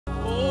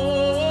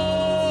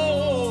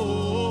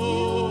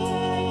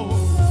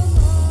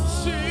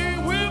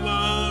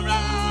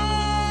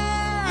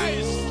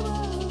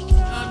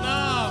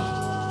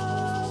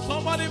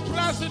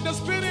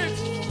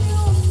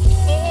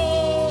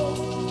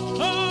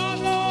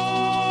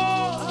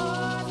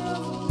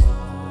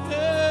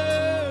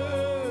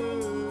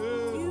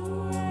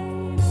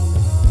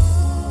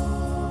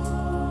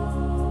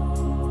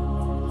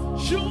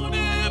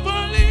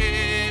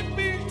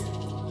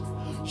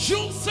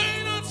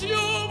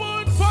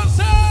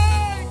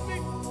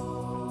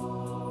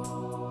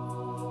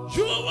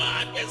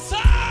are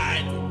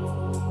beside me.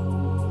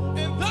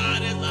 And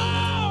that is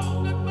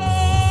all that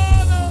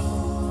matters.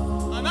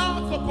 And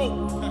I'll go.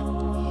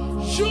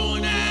 You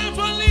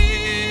never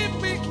leave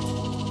me.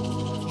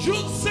 You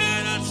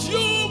said that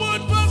you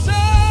would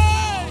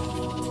forsake.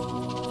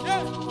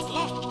 Yeah,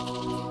 Lord.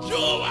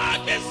 You are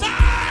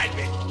beside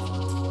me.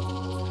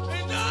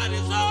 And that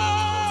is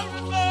all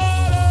that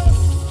matters.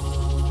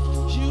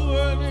 You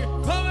are the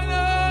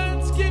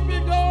covenant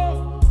keeping God.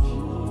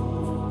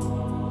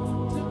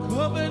 The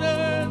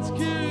covenant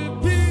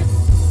keeping.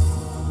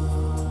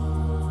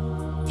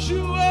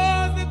 You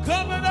are the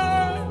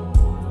covenant.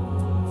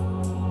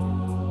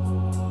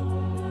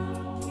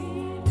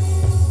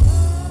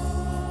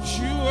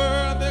 You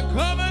are the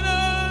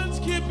covenant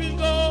keeping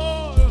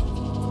God.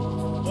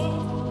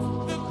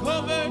 Oh, the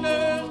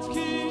covenant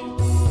keeping.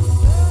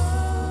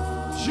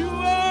 You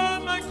are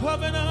my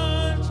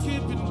covenant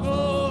keeping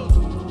God.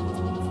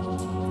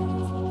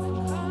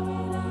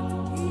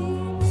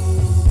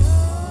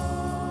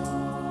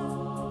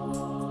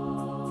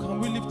 Can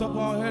we lift up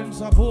our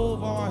hands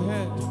above our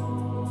head?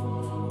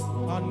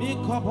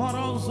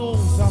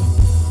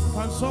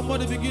 Can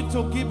somebody begin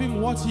to give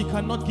him what he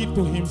cannot give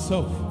to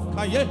himself?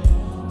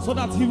 So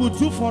that he will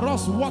do for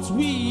us what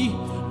we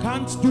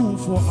can't do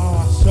for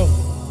ourselves.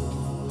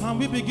 Can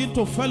we begin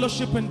to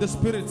fellowship in the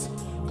spirit?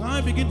 Can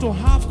we begin to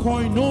have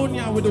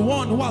koinonia with the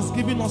one who has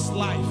given us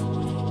life?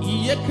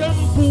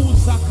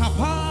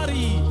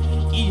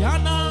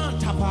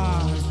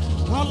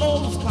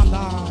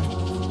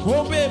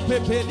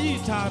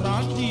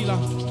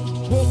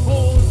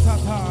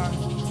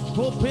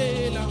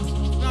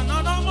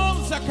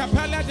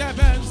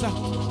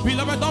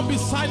 Beloved, don't be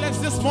silent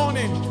this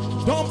morning.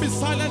 Don't be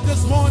silent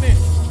this morning.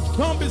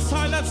 Don't be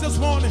silent this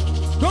morning.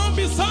 Don't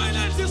be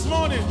silent this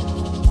morning.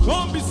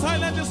 Don't be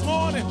silent this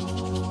morning.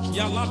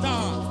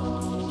 Yalada.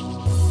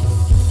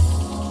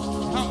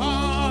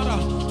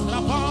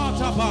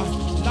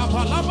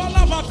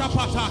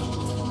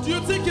 Do you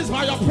think it's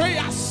by your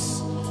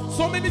prayers?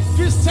 So many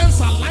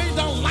Christians are lying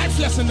down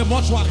lifeless in the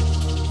mortuary.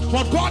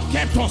 But God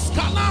kept us.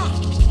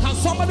 Can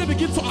somebody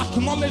begin to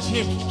acknowledge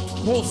him?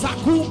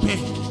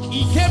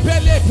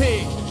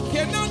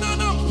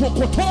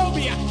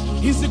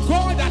 He's the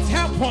God that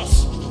helps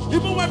us.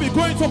 Even when we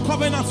go into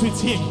covenant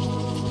with him,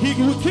 he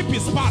will keep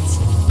his parts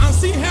and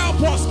still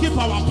help us keep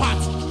our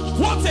parts.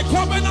 What a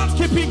covenant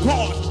keeping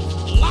God.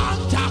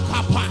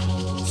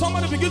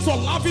 Somebody begins to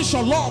lavish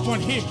your love on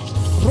him.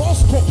 You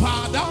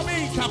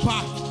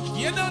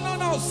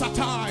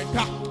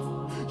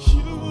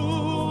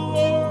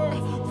are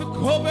the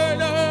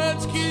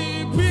covenant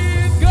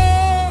keeping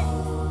God.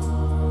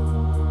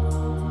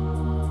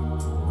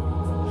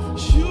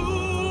 You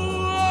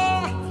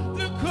are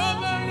the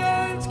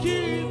covenant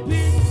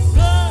keeping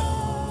God.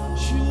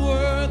 You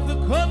are the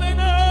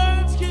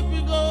covenant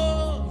keeping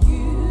God.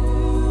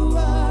 You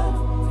are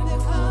the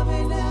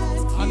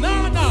covenant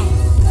keeping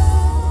God.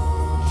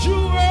 You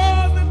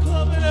are the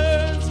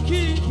covenant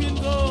keeping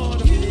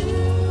God. You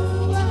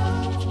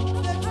are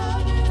the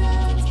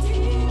covenant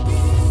keeping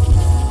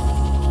God.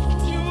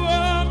 You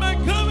are my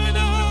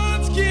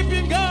covenant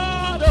keeping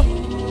God.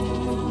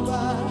 You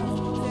are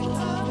the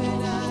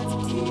covenant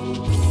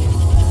keeping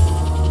God.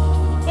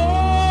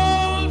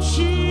 Oh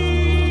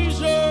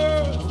Jesus.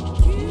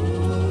 You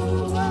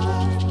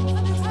are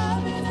the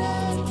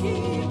covenant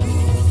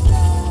keeping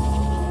God.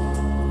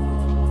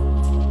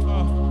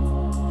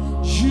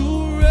 You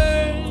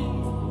reign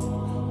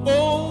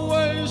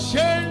always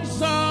in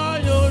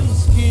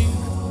Zion's King.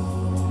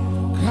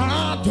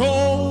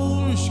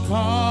 Kadosh,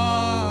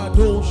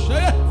 Kadosh.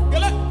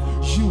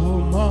 You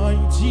are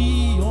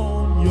mighty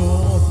on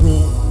your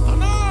throne.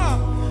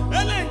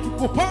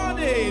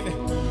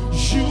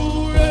 You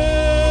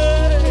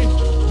reign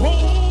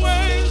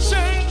always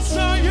in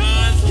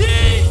Zion's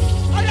King.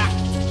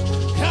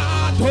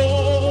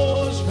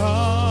 Kadosh,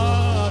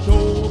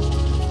 Kadosh.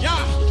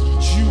 Yeah,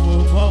 you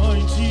are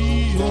mighty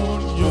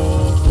on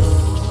your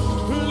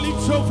throne.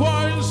 Lift your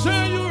voice and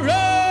say you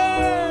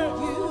reign.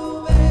 You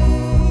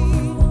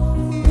reign.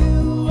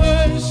 You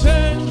reign.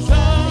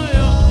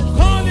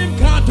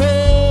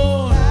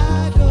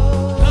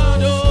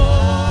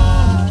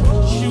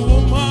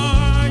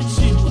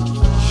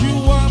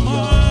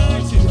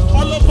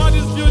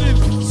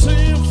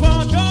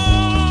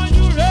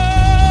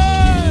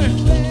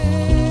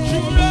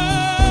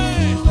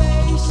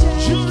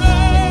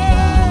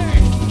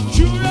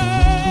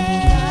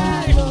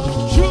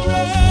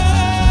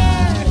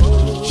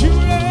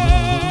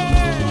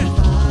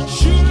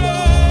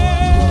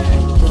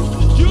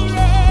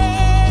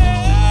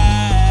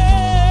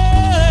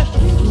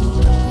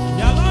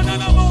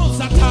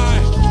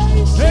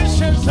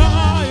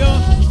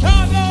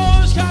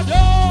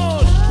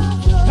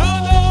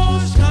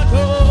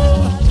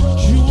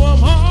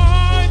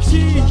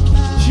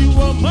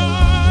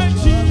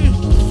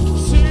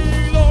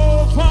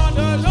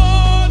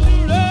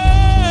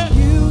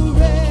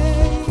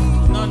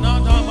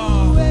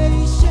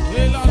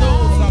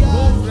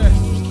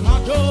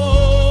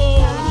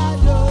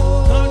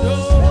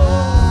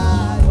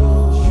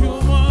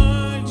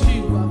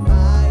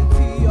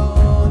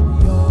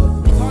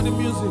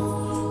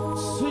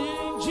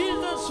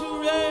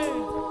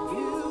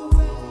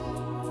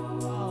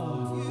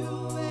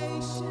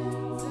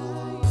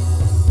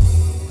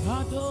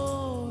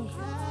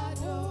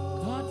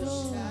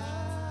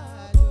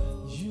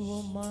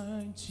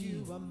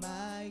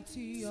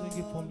 Sing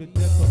it from the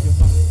depth of your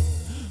heart.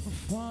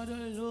 Father,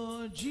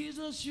 Lord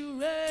Jesus, you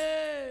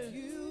reign.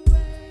 You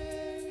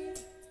reign.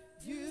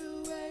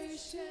 You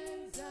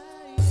ancient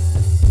Zion.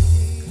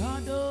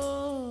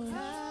 Kadosh,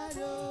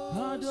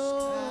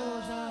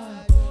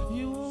 Kadosh,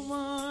 you are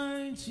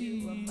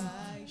mighty.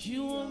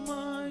 You are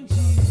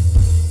mighty.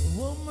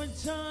 One more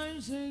time,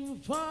 sing,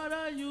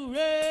 Father, you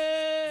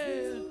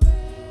reign.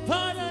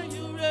 Father,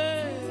 you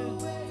reign.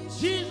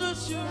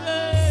 Jesus, you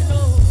reign.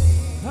 Oh,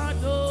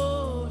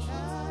 Kadosh,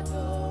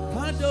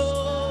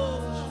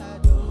 Kadosh,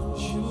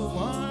 you are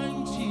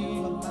mighty,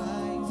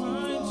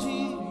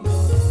 mighty.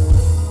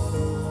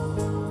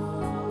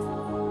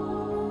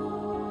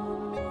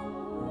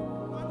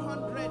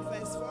 100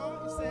 verse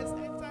 4, it says,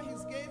 enter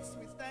his gates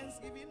with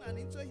thanksgiving and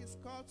into his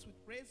courts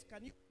with praise.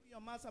 Can you open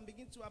your mouth and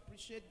begin to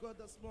appreciate God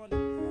this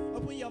morning?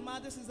 Open your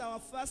mouth. This is our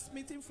first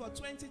meeting for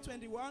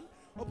 2021.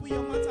 Open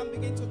your mouth and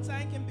begin to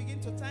thank him.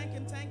 Begin to thank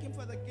him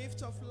for the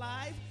gift of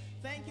life.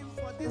 Thank him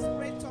for this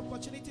great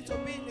opportunity to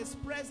be in his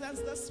presence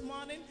this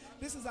morning.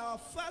 This is our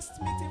first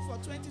meeting for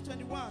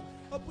 2021.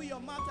 Open your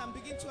mouth and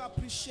begin to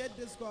appreciate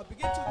this God.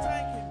 Begin to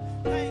thank him.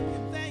 Thank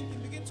him. Thank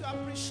him. Begin to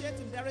appreciate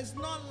him. There is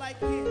none like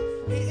him.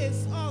 He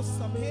is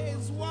awesome. He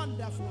is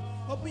wonderful.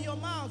 Open your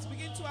mouth.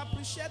 Begin to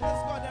appreciate this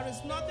God. There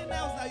is nothing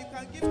else that you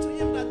can give to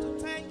him than to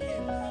thank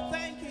him.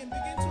 Thank him.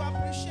 Begin to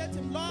appreciate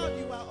him. Lord,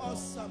 you are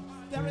awesome.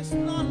 There is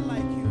none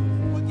like you.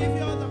 We'll give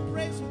you all the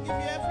praise. We'll give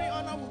you every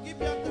honor. We'll give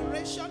you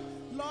adoration.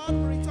 Lord,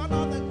 we return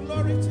all the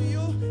glory to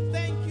you.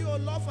 Thank you, O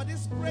Lord, for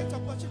this great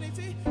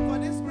opportunity, for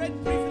this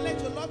great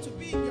privilege, O Lord, to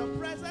be in your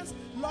presence.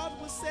 Lord,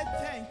 we say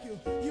thank you.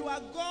 You are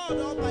God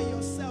all by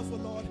yourself, O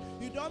Lord.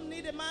 You don't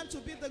need a man to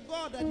be the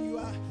God that you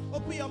are.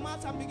 Open your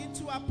mouth and begin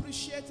to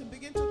appreciate him.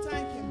 Begin to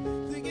thank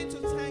him. Begin to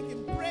thank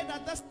him. Pray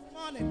that this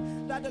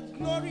morning, that the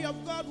glory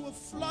of God will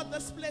flood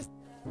this place.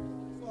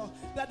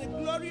 That the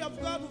glory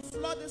of God will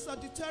flood this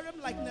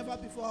auditorium like never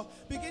before.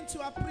 Begin to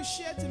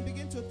appreciate him.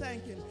 Begin to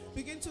thank him.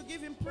 Begin to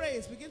give him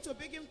praise. Begin to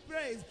give him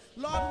praise.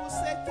 Lord will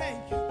say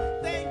thank you.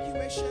 Thank you,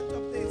 ancient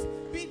of days.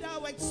 Be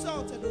thou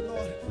exalted, O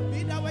Lord.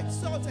 Be thou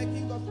exalted,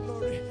 King of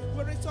glory.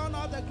 We return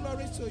all the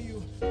glory to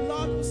you.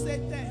 Lord will say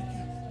thank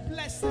you.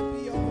 Blessed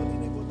be your holy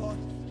name, O Lord.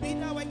 Be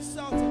thou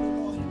exalted, O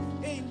Lord.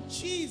 In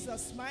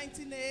Jesus'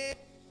 mighty name.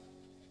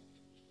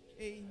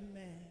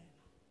 Amen.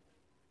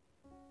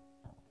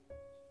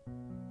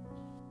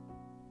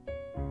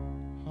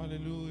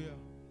 Hallelujah.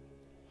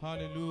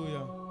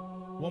 Hallelujah.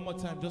 One more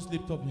time, just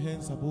lift up your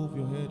hands above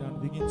your head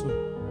and begin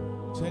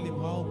to tell him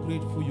how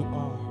grateful you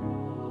are.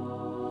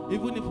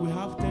 Even if we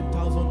have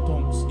 10,000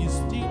 tongues, it's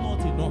still not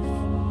enough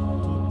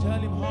to tell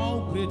him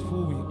how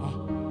grateful we are.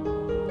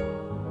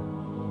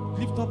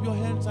 Lift up your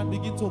hands and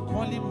begin to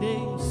call him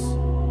names.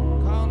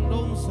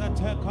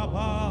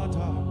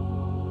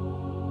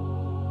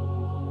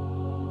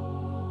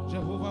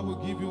 Jehovah will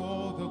give you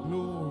all the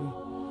glory.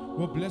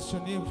 We'll bless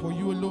your name, for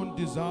you alone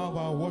deserve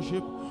our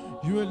worship.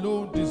 You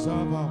alone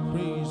deserve our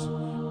praise.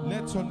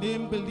 Let your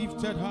name be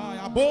lifted high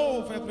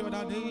above every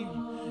other name.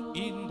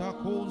 In the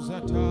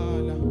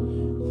Kozatala.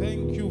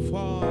 Thank you,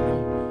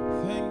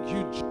 Father. Thank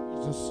you,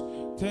 Jesus.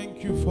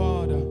 Thank you,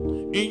 Father.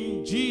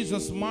 In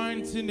Jesus'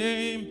 mighty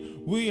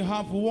name, we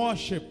have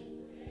worship.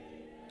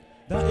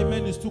 That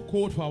amen is too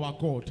cold for our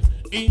God.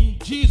 In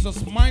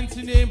Jesus'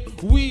 mighty name,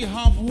 we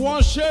have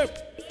worship.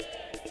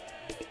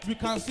 We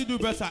can still do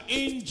better.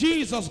 In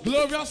Jesus'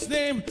 glorious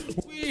name,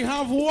 we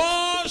have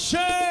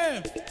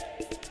worship.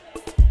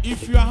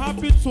 If you are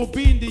happy to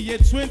be in the year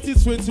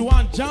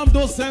 2021, jam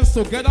those hands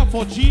together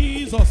for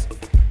Jesus.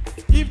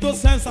 If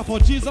those hands are for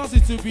Jesus,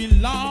 it will be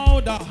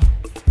louder.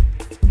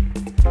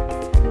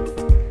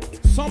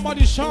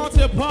 Somebody shout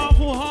a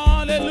powerful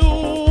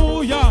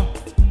hallelujah.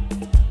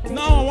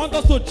 Now I want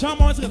us to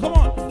jam on. Come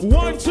on.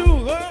 1, 2,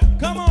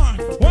 come on.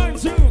 1,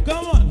 2,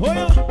 come on. Oh,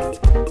 yeah.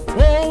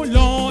 Oh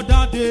Lord,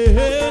 that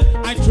day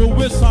I throw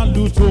a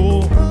salute.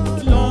 Oh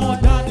Lord,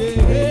 that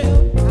day I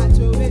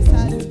throw a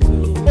salute.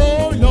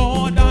 Oh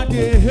Lord, that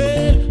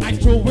day I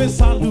throw a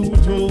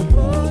salute. Oh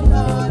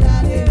Lord,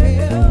 that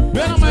day.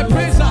 Where are my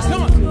praisers?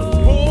 Come on.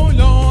 Oh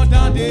Lord,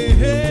 that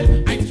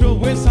day I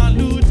throw a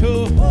salute.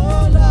 Oh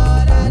Lord,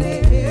 that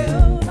day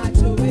I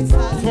throw a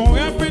salute. For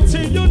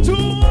everything you do,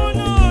 Lord,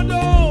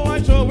 I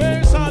throw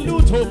a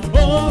salute.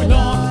 Oh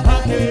Lord,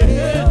 that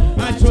day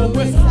I throw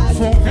a salute.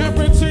 For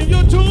everything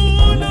you do,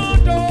 Lord,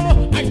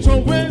 I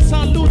throw a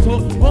salute.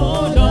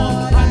 Oh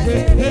Lord, I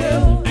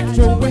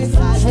throw a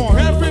salute. For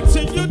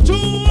everything you do,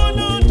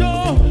 Lord,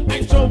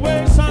 I throw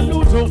a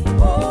salute. Oh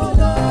Lord,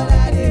 I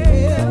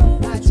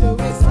throw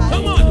a salute.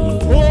 Come on.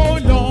 Oh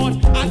Lord,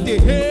 I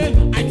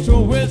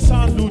throw a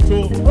salute.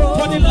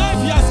 For the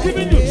life He has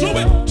given you, throw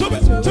it.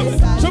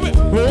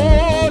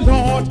 Oh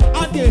Lord, I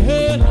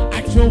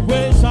throw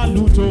a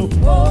salute.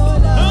 Come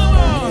on.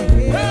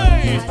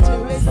 Hey.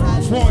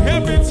 For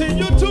everything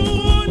you do,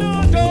 Lord,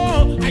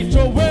 I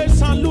throw a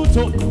salute.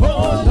 Oh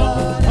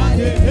Lord,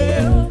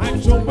 I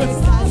throw a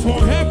salute. For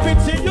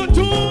everything you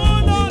do,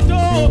 Lord,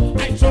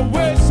 I throw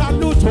a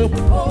salute. Oh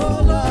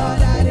Lord, I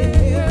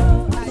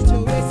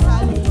throw a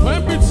salute. For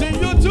everything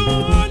you do,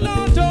 Lord,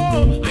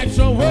 I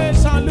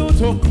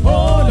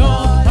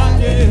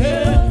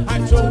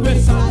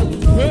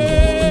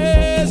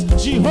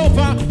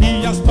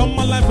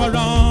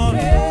around.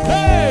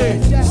 Hey,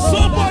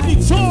 somebody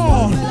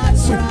turn.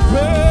 Say,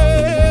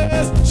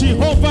 praise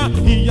Jehovah,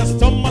 He has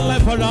turned my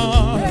life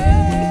around.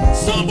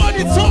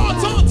 Somebody turn.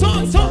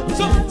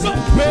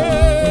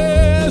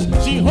 Praise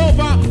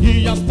Jehovah,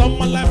 He has turned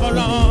my life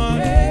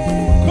around.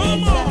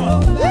 Come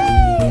on.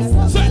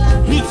 Say,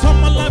 He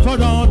turned my life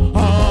around.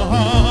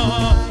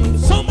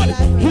 Somebody,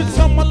 He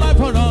turned my life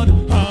around.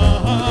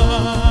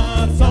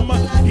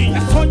 Somebody, He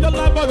has turned your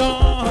life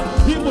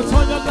around. He will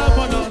turn your life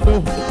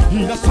around. He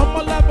has turned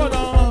my life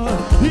around.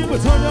 He will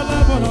turn your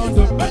life around.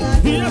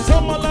 He has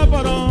turned my life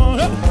around.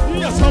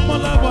 He has turned my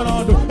life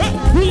around.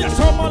 He has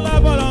turned my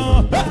life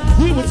around.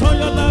 He will turn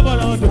your life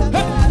around.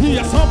 He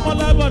has turned my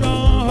life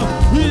around.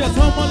 He has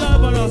turned my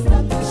life around.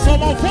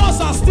 Some of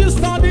us are still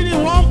standing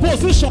in one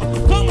position.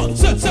 Come on,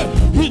 say,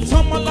 He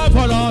turned my life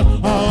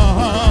around.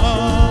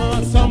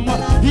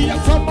 He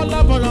has turned my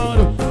life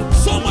around.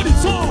 Somebody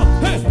turn.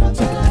 Hey,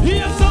 He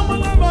has turned my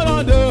life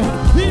around.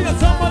 He has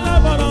turned my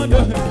life around.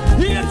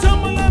 He has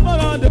turned my life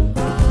around.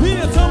 He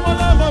has turned my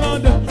life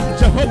around.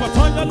 Jehovah,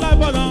 turn your life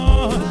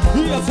around.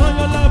 He has turned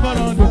your life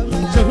around.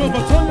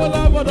 Jehovah, turn your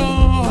life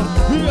around.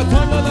 He has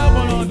turned your life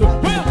around.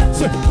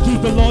 Say,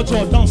 give the Lord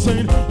your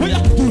dancing.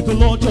 Give the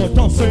Lord your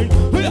dancing.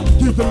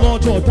 Give the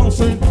Lord your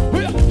dancing.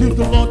 Give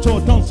the Lord your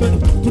dancing.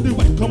 To the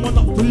right, come on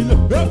up to the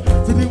left.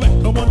 To the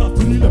right, come on up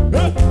to the left.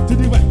 To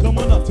the right, come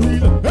on up to the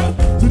left.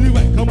 To the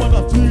right, come on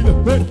up to the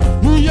left.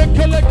 Hiye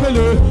kele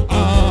kele.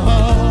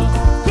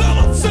 Come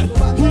on, say.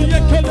 Hiye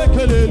kele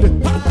kele.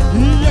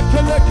 Hiye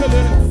kele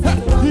kele.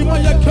 Hima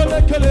ye kele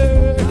kele.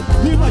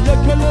 Hima ye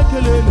kele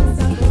kele.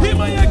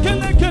 Hima ye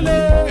kele kele.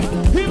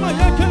 Hima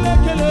ye kele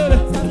kele.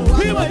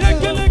 Hima ye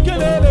kele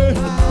kele.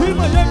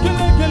 Hima ye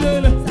kele kele.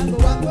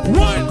 1,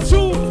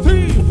 2,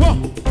 3, 4.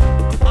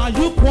 Are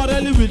you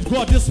quarreling with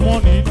God this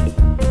morning?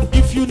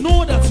 If you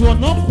know that you are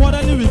not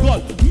quarreling with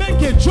God,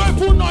 make a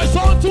joyful noise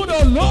unto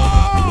the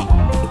Lord.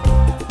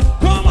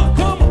 Come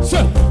on,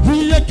 say,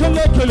 Hiye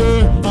kele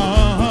kele.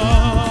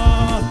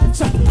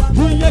 Say,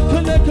 Hiye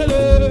kele kele.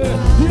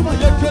 Hima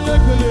ye kele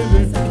kele.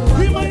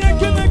 Hima ye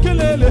kele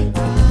kele.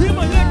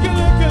 Hima ye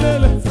kele kele.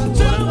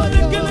 Hima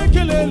ye kele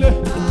kele.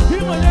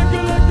 Hima ye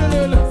kele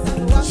kele.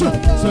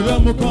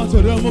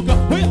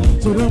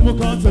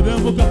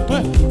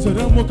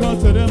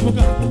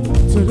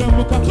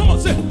 Teremuka. Come on,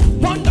 say,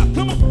 Wanda,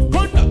 come on.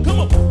 Wanda, come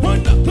on.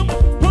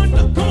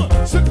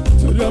 Say,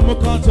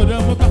 Teremuka. Come on,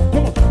 Teremuka.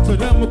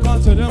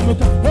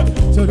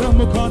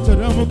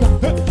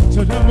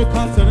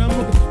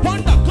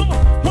 Wanda, come on.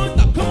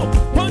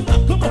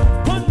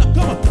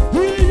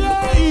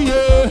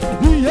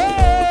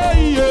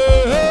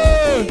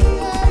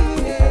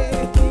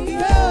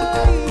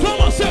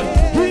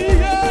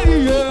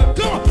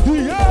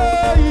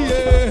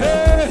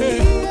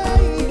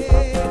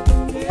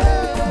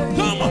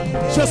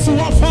 Jesus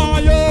on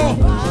fire,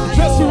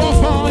 Jesus on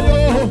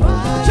fire,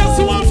 Jesus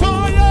on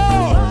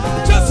fire,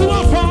 Jesus on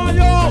fire,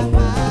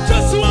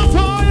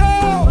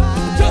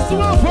 Jesus on fire, Jesus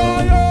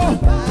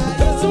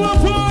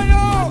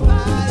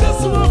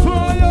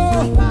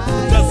on fire,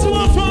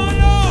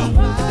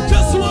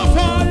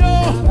 Jesus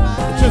on fire, Jesus on fire,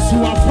 Jesus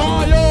on fire,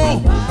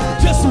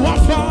 Jesus on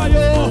fire,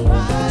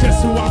 Jesus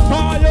on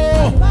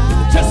fire,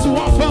 Jesus on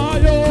fire,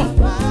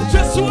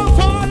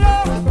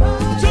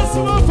 Jesus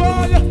on fire, Jesus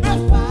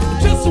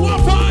on fire, Jesus on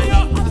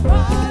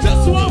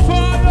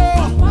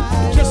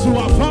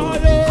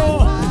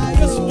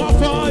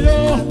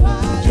fire,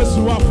 Jesus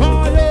on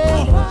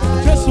fire,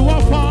 Jesus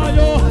on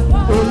fire.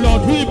 Oh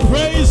Lord, we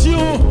praise you.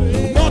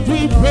 Lord,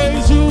 we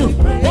praise you.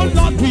 Oh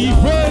Lord, we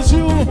praise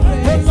you.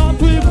 Oh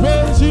Lord, we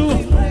praise you.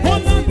 Oh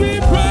Lord, we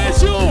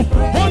praise you.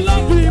 Oh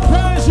Lord, we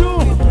praise you.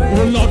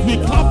 Oh Lord, we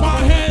clap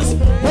our hands.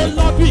 Oh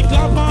Lord, we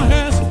clap our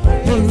hands.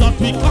 Oh Lord,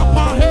 we clap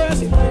our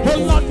hands. Oh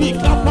Lord, we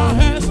clap our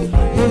hands.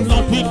 Oh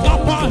Lord, we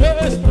clap our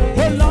hands.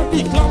 Oh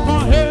Lord, we clap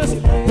our hands.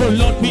 Oh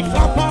Lord, we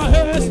clap our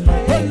hands.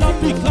 Oh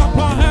Lord, we clap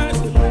our hands.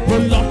 Oh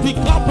Lord, we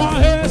clap our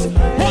hands.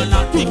 Oh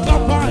Lord, we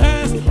clap our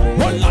hands.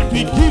 Oh Lord,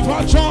 we give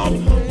our job.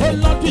 Oh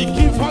Lord, we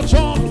give our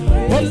job.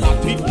 Oh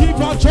Lord, we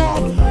give our job.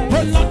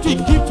 Oh Lord, we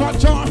give our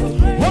job.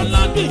 Oh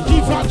Lord, we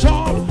give our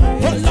job.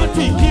 Oh Lord,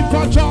 we give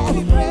our job.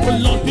 Oh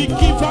Lord, we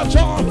give our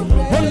job.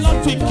 Oh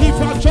Lord, we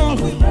give our job.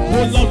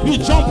 Oh Lord, we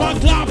jump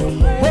and clap.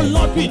 Oh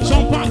Lord, we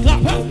jump and clap.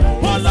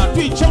 Oh Lord,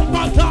 we jump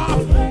and clap.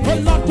 Oh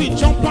Lord, we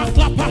jump and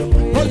clap.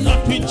 Oh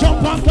Lord, we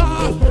jump and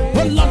clap.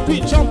 Oh Lord, we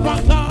jump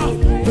and clap.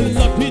 Oh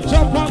Lord, we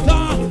jump and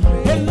clap.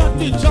 Oh Lord,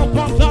 we jump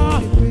and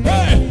clap.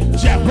 Hey,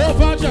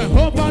 Jehovah,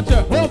 Jehovah,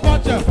 Jehovah,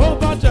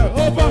 Jehovah,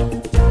 Jehovah.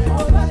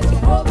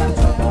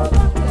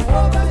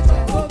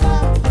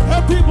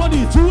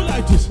 Everybody do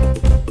like this.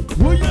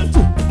 Oh yeah,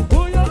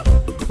 oh yeah,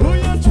 oh yeah, oh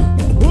yeah,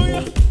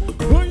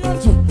 oh yeah,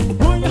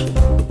 oh yeah,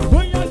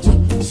 oh yeah.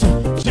 So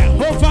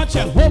Jehovah,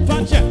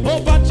 Jehovah,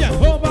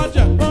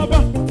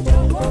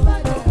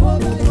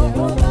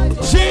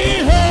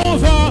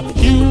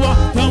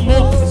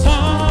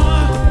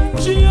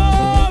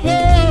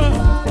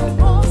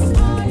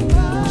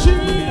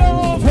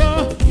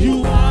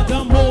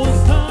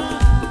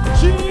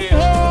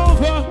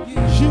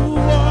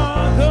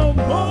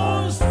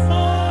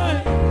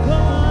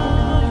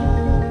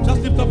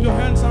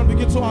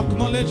 to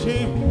acknowledge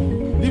him.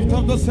 Lift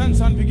up the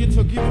sense and begin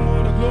to give him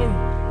all the glory.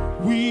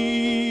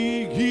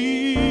 We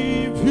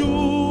give you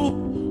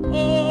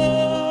all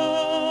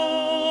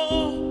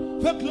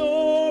the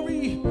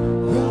glory.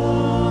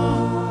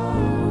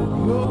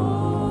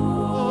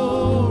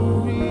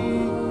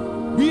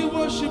 We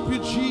worship you,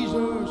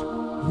 Jesus.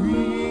 We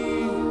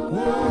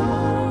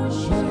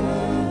worship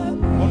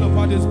all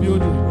over this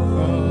building.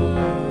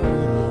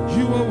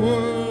 You are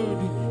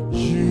worthy.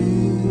 You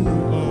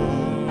are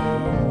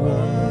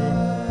worthy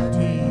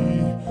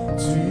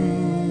to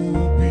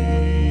be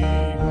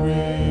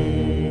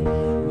praised.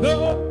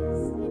 Lord,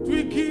 we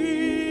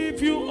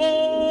give you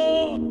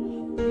all.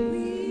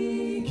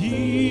 We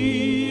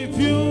give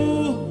you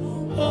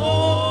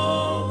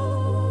all.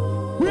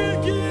 We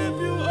give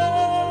you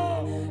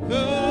all.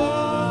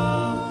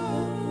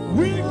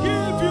 We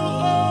give you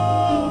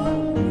all.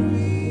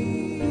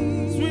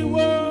 We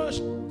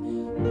worship.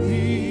 We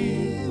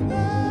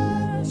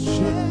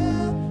worship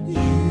you,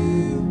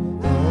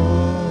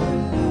 Lord.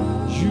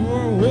 You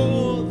are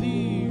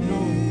worthy,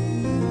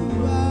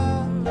 Lord.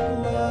 You are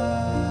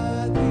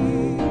worthy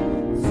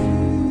to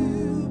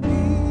be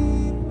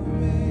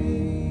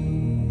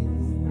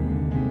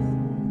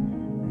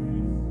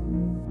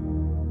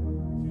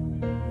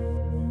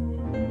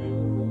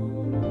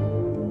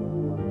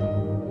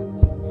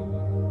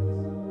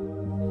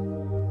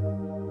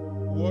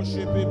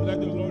Worship him. Let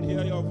the Lord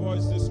hear your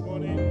voice this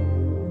morning.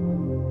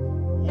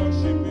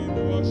 Worship him.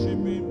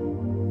 Worship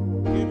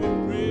him. Give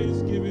him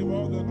praise. Give him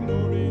all the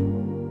glory.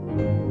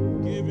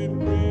 Give him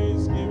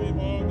praise. Give him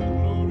all the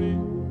glory.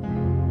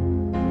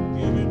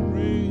 Give him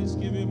praise.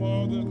 Give him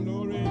all the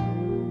glory.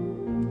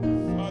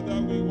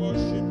 Father, we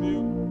worship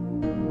you.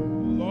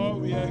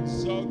 Lord, we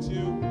exalt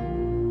you.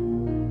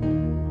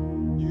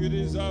 You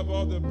deserve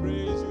all the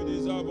praise. You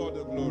deserve all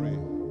the glory.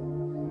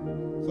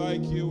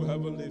 Thank you,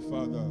 Heavenly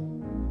Father.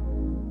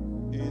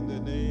 In the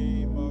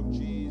name of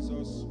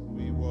Jesus,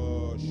 we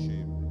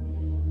worship.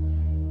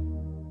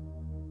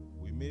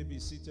 We may be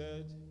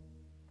seated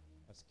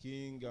as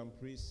king and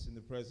priests in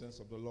the presence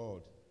of the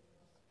Lord.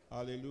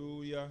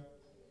 Hallelujah.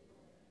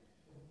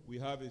 We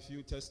have a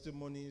few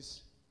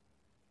testimonies.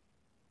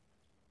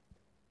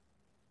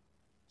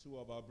 Two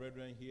of our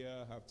brethren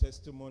here have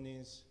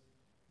testimonies.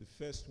 The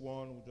first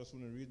one, we just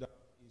want to read that,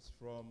 is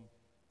from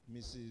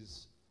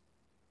Mrs.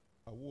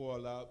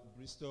 Awuola,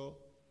 Bristol.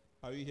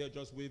 Are you here?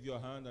 Just wave your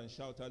hand and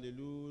shout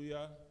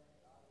hallelujah.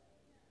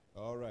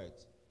 All right.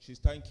 She's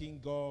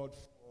thanking God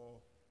for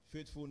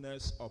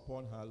faithfulness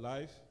upon her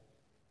life.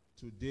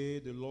 Today,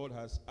 the Lord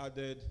has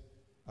added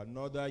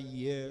another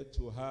year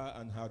to her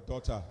and her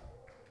daughter.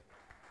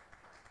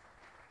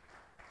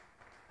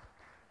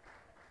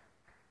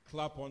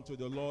 Clap unto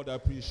the Lord.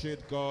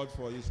 Appreciate God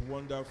for his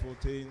wonderful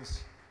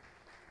things.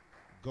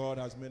 God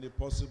has made it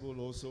possible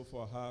also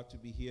for her to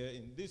be here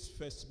in this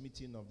first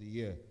meeting of the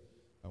year.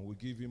 And we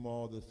give him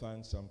all the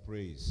thanks and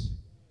praise.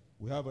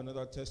 We have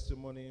another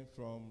testimony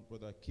from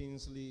Brother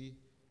Kingsley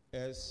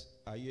S.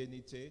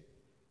 Ayenite.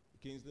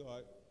 Kingsley,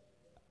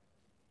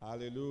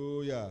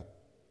 hallelujah.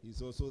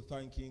 He's also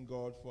thanking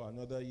God for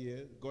another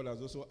year. God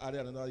has also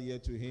added another year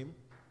to him.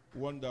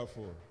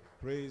 Wonderful.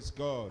 Praise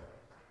God.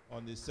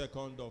 On the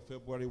 2nd of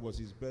February was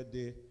his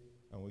birthday,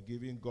 and we're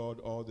giving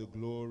God all the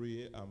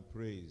glory and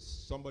praise.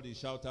 Somebody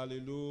shout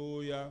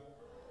hallelujah.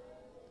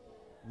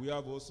 We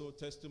have also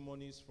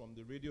testimonies from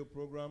the radio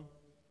program.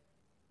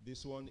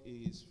 This one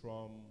is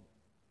from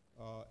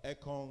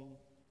Ekong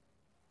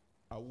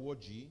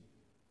Awoji,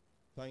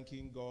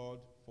 thanking God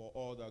for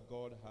all that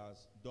God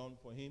has done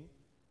for him.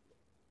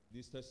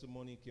 This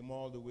testimony came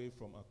all the way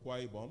from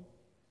Akwa Ibom.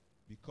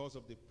 Because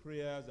of the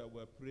prayers that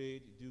were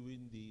prayed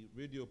during the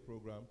radio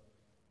program,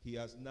 he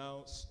has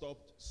now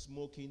stopped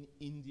smoking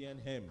Indian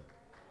hemp,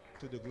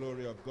 to the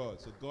glory of God.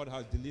 So God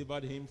has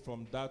delivered him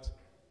from that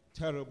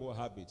terrible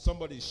habit.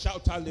 Somebody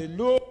shout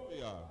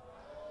hallelujah.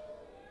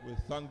 We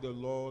thank the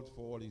Lord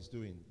for what he's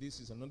doing. This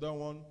is another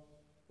one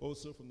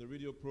also from the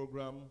radio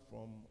program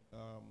from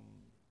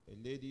a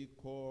lady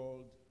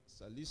called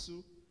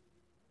Salisu,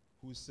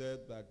 who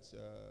said that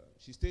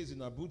she stays in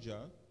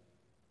Abuja.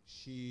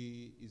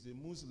 She is a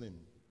Muslim,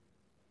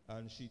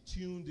 and she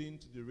tuned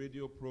into the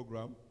radio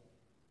program,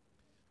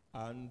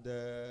 and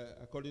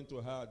according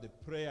to her, the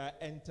prayer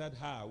entered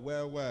her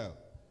well.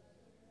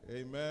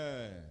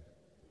 Amen.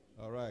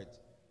 All right.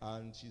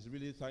 And she's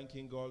really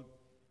thanking God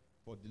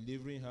for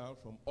delivering her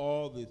from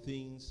all the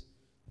things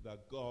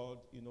that God,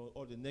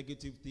 all the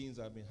negative things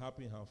that have been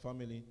happening in her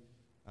family.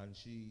 And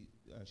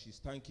she's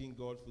thanking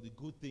God for the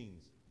good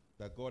things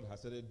that God has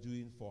started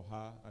doing for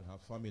her and her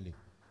family.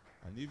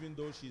 And even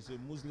though she's a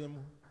Muslim,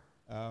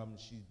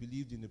 she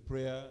believed in the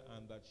prayer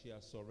and that she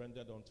has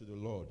surrendered unto the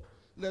Lord.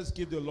 Let's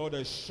give the Lord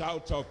a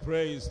shout of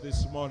praise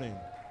this morning.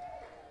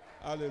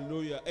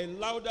 Hallelujah. A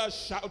louder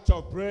shout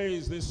of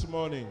praise this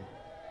morning.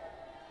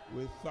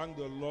 We thank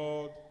the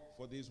Lord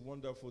for these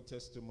wonderful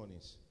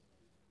testimonies.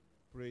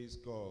 Praise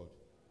God.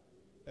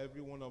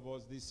 Every one of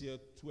us this year,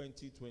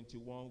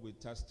 2021, will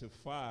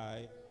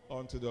testify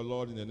unto the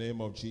Lord in the name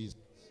of Jesus.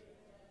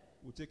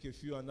 We'll take a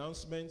few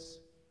announcements.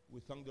 We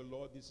thank the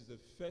Lord. This is the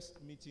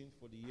first meeting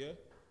for the year.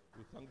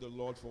 We thank the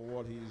Lord for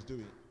what he is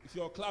doing. If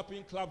you're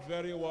clapping, clap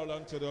very well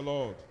unto the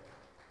Lord.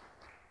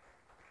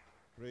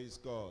 Praise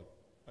God.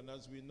 And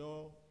as we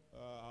know,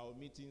 our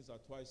meetings are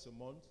twice a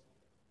month,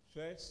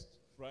 first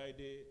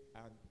Friday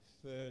and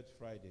third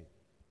Friday.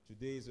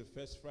 Today is the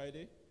first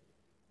Friday,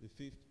 the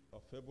 5th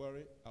of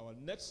February. Our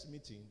next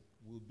meeting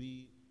will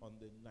be on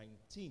the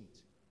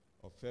 19th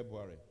of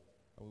February.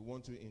 And we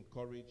want to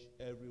encourage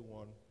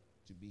everyone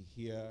to be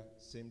here,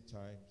 same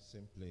time,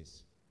 same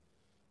place.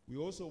 We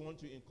also want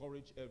to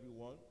encourage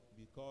everyone,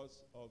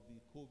 because of the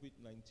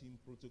COVID-19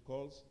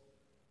 protocols,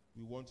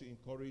 we want to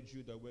encourage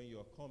you that when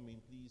you're coming,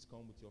 please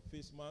come with your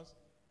face mask.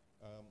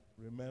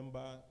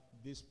 Remember,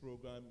 this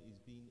program is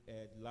being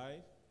aired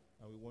live,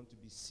 and we want to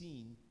be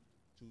seen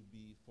to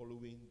be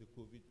following the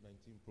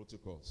COVID-19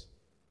 protocols.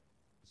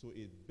 So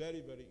it's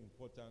very, very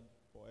important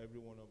for every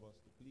one of us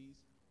to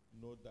please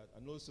note that.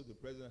 And also the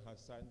president has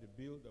signed the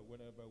bill that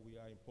whenever we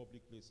are in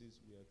public places,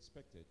 we are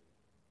expected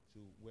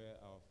to wear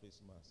our face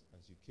masks.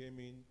 As you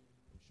came in,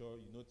 I'm sure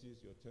you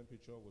noticed your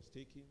temperature was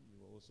taken. You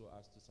were also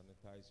asked to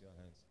sanitize your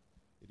hands.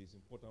 It is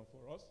important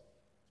for us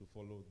to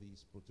follow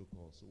these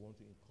protocols. So we want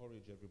to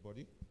encourage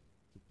everybody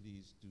to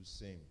please do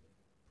same.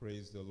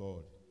 Praise the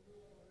Lord.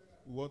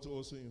 We want to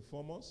also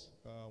inform us,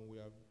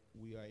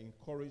 we are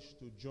encouraged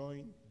to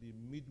join the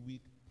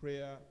midweek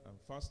prayer and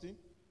fasting,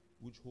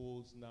 which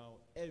holds now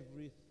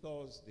every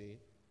Thursday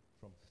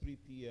from 3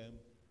 p.m.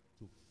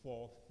 to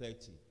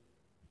 4:30.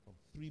 From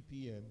 3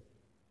 p.m.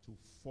 to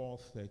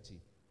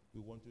 4:30.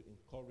 We want to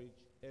encourage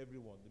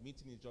everyone. The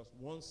meeting is just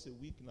once a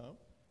week now,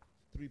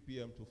 3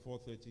 p.m. to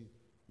 4:30.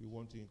 We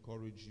want to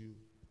encourage you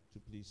to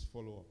please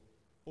follow up.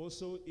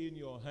 Also in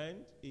your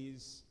hand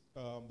is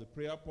the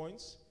prayer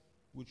points,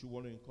 which we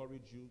want to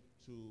encourage you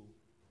to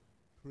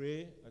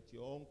pray at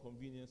your own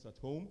convenience at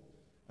home,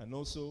 and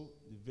also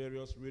the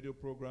various radio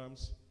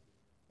programs,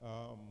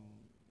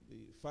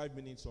 the 5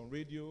 minutes on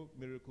radio,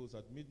 Miracles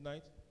at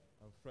Midnight,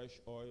 and Fresh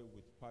Oil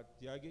with Pat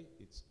Diage.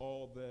 It's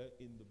all there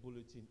in the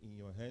bulletin in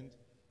your hand,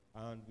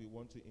 and we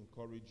want to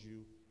encourage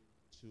you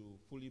to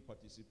fully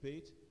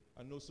participate,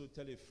 and also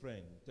tell a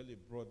friend, tell a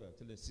brother,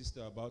 tell a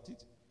sister about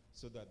it,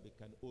 so that they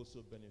can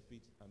also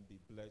benefit and be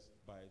blessed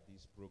by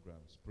these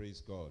programs.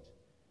 Praise God.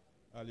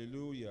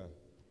 Hallelujah.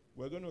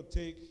 We're going to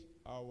take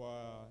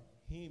our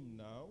hymn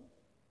now.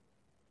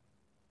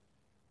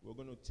 We're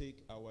going to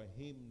take our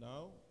hymn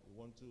now. We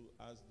want to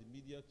ask the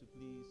media to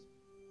please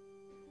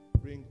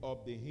bring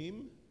up the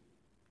hymn,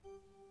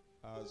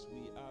 as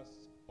we ask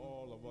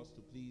all of us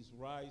to please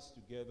rise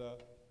together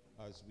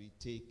as we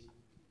take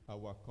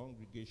our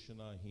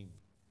congregational hymn.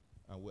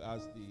 And we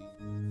ask the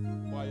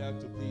choir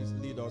to please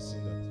lead us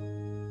in that.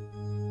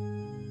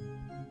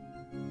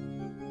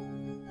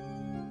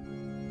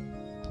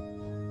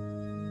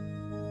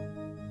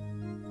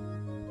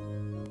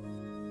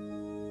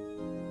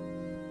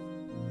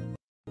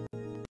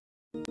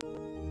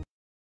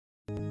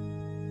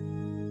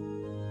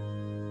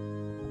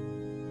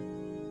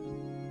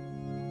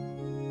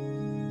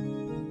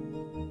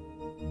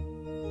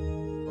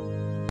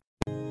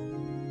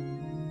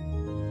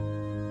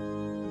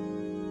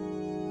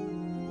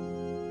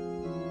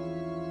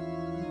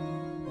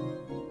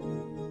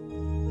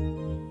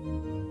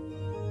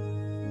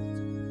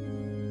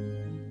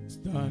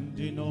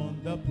 Standing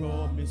on the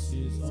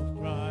promises of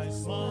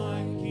Christ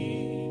my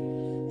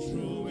King,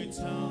 through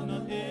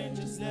eternal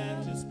ages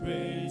let his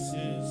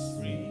praises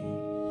ring.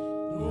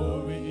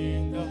 Glory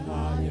in the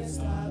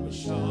highest I will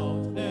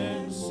shout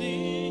and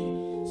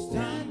sing,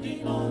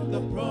 standing on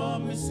the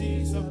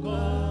promises of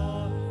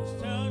God.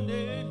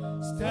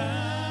 Standing,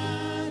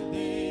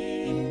 standing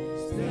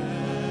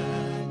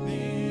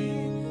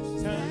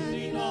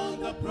on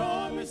the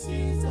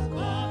promises of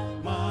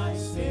God, my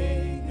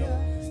Savior.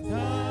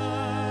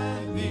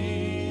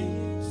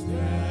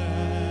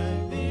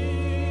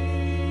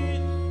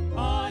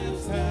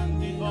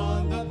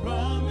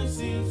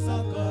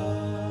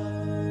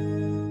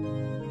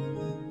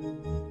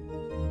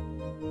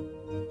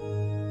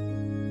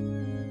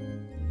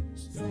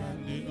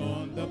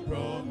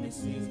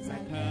 I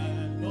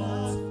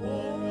cannot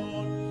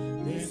fall,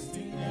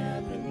 listening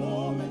every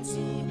moment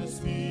to the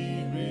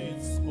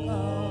Spirit's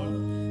call,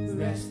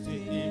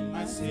 resting in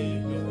my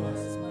Savior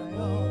as my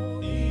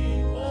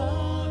only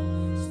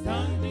one,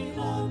 standing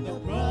on the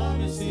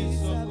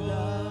promises of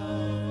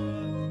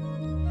God,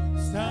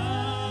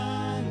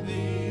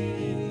 standing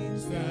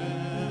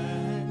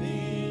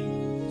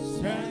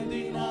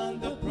on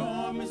the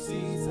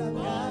promises of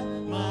God,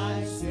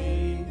 my Savior,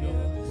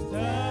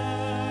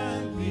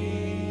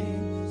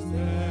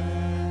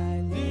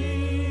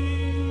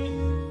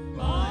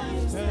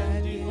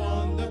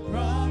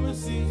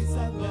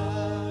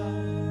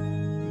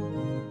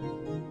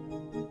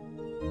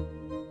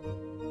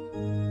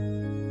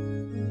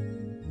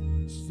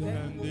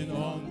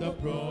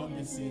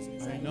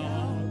 promises I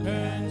now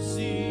can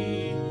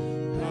see,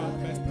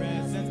 perfect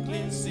presence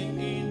cleansing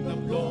in the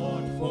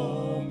blood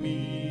for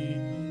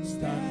me,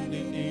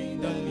 standing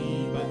in the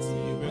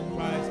liberty where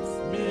Christ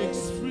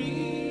makes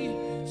free,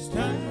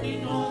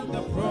 standing on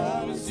the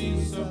promises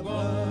promises of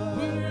God.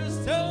 We're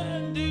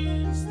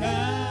standing,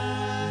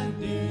 standing,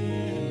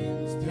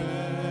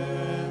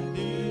 standing,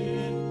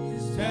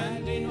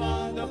 standing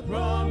on the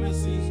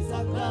promises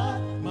of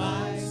God,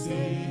 my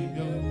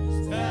Savior.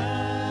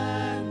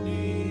 Standing,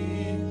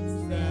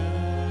 standing,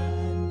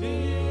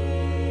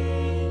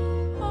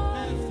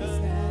 I'm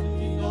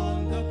standing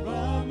on the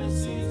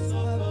promises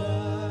of God.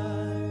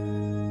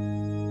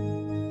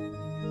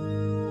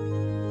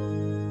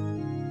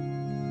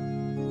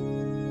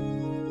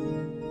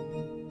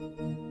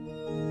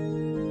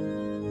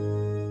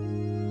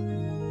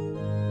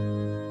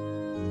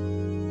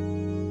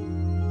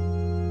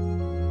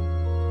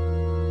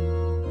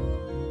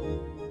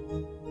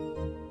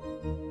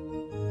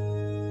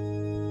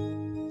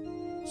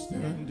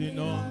 Standing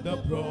on the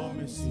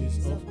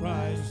promises of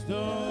Christ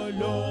the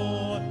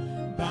Lord,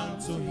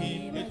 bound to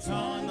Him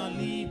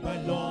eternally by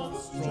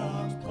love's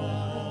strong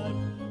cord,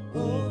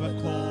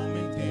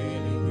 overcoming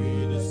daily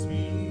with the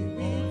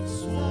Spirit's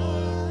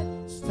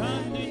sword.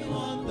 Standing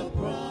on the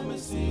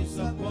promises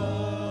of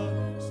God,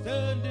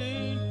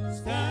 standing,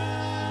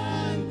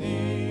 standing,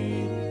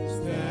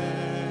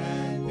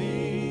 standing,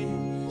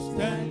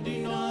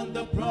 standing on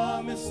the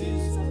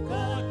promises of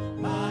God,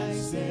 my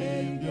Savior.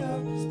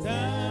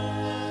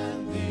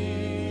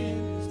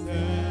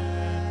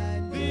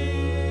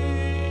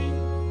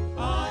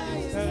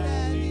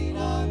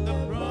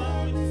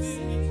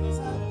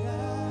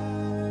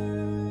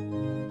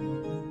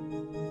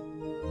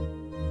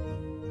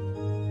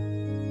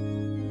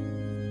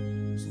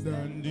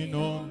 Standing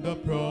on the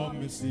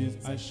promises,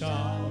 I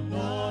shall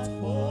not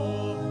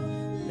fall.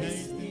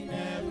 Listening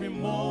every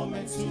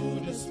moment to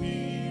the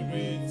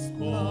Spirit's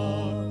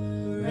call.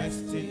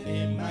 Resting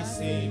in my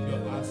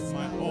Savior as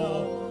my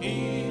all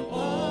in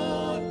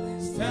all.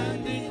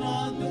 Standing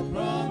on the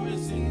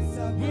promises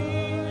of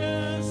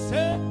God.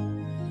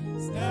 Standing,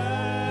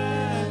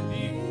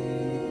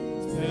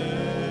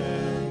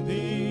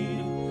 standing,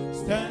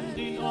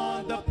 standing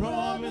on the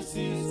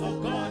promises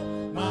of God,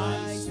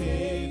 my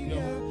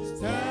Savior.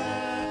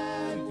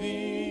 Standing,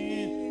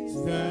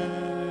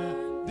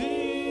 standing,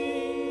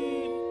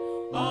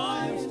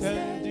 I'm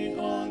standing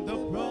on the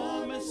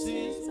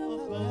promises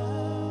of God.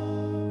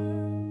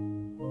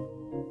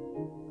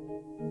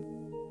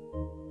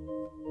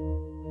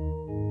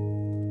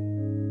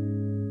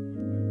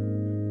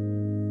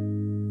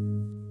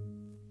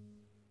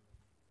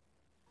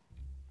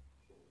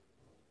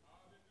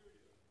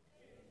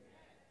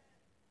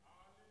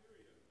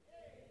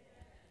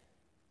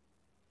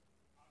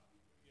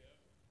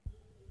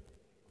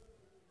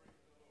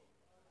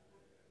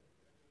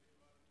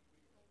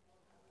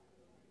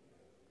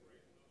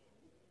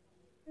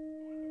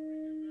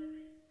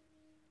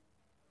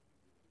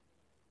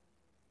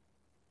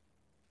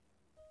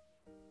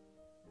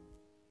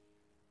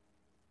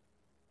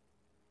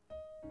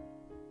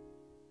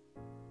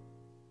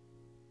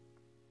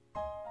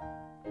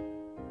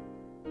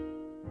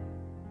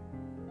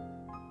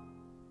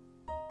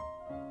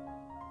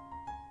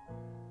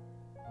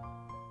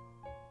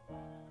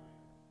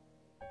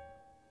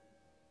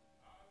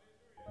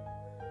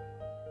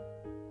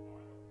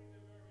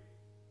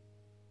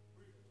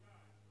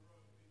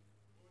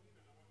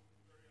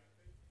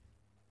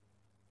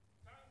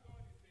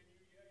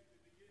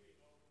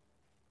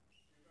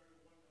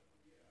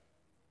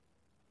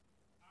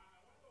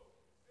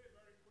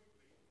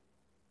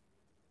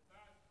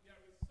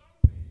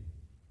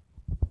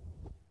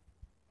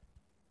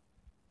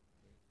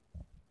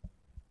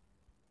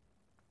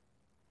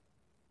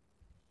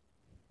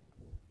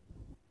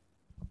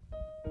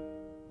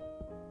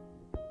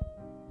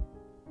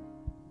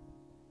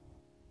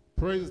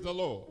 Praise the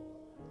Lord.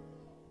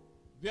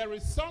 There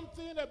is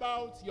something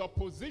about your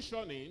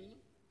positioning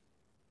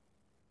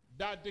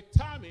that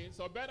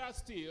determines, or better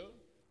still,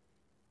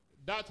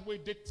 that will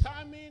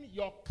determine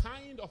your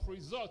kind of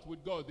result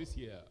with God this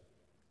year.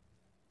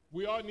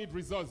 We all need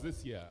results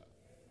this year.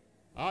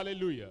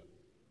 Hallelujah.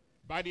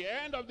 By the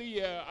end of the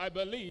year, I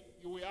believe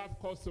you will have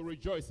cause to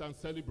rejoice and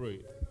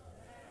celebrate.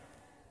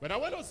 But I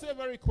want to say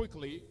very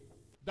quickly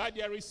that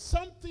there is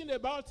something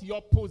about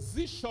your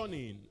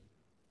positioning.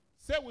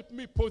 Say with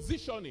me,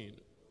 positioning.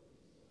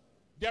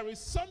 There is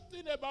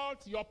something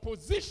about your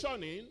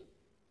positioning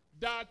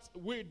that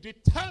will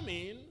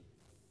determine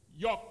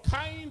your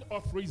kind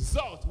of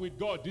result with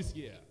God this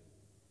year.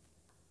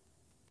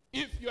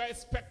 If your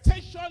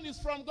expectation is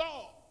from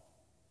God,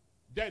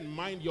 then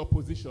mind your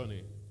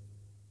positioning.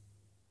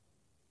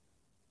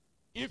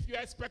 If your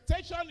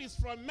expectation is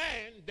from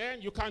men,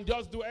 then you can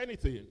just do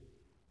anything.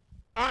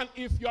 And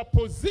if your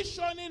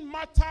positioning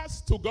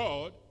matters to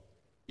God,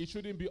 it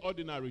shouldn't be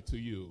ordinary to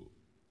you.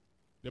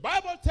 The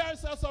Bible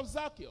tells us of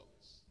Zacchaeus.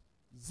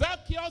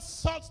 Zacchaeus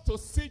sought to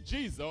see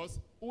Jesus,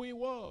 who he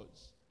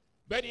was.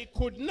 But he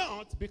could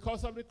not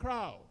because of the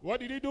crowd. What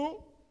did he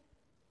do?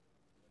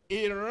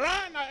 He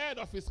ran ahead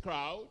of his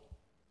crowd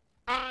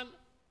and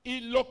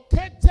he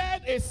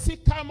located a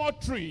sycamore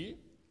tree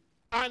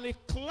and he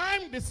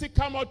climbed the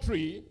sycamore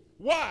tree.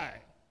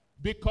 Why?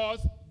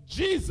 Because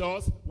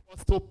Jesus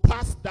was to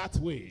pass that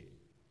way.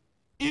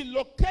 He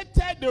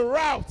located checked the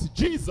route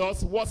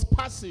Jesus was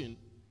passing,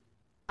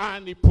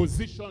 and he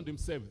positioned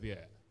himself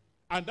there.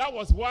 And that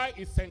was why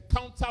his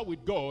encounter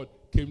with God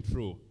came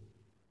through.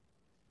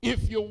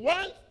 If you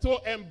want to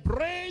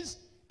embrace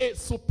a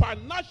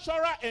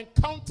supernatural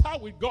encounter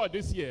with God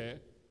this year,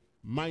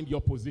 mind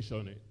your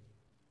positioning.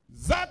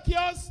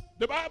 Zacchaeus,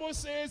 the Bible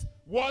says,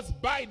 was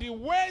by the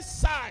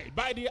wayside,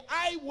 by the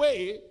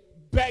highway,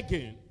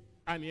 begging,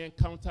 and he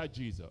encountered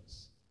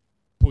Jesus.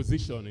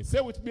 Positioning.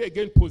 Say with me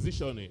again,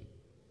 positioning.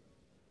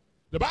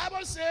 The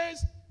Bible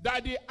says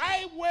that the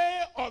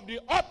highway of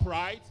the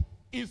upright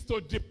is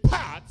to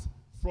depart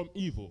from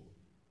evil.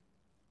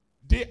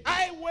 The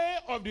highway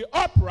of the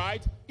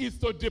upright is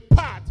to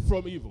depart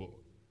from evil.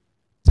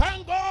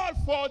 Thank God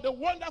for the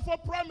wonderful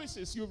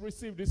promises you've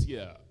received this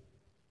year.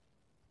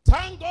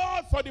 Thank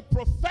God for the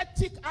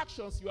prophetic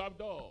actions you have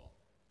done.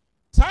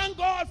 Thank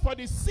God for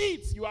the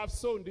seeds you have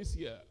sown this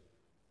year.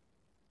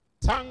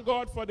 Thank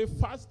God for the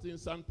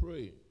fastings and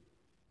praying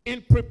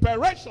in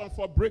preparation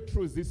for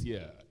breakthroughs this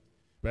year.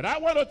 But I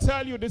want to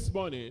tell you this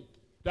morning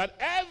that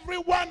every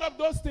one of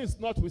those things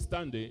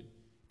notwithstanding,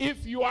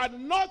 if you are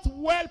not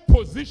well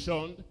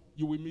positioned,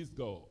 you will miss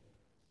God.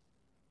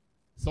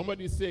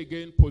 Somebody say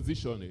again,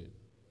 positioning.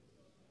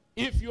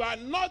 If you are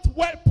not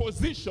well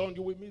positioned,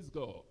 you will miss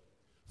God.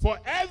 For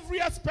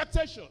every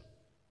expectation,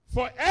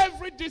 for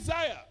every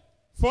desire,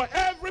 for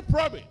every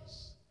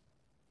promise,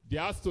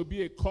 there has to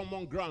be a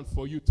common ground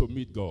for you to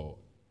meet God.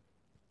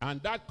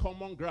 And that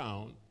common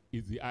ground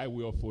is the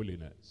highway of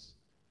holiness.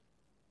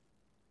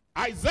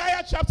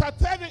 Isaiah chapter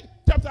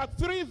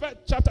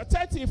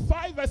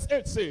 35 verse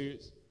 8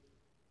 says,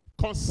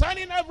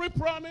 concerning every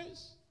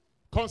promise,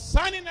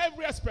 concerning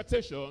every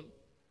expectation,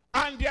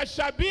 and there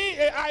shall be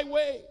a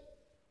highway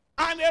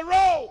and a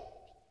road,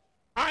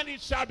 and it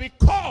shall be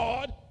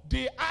called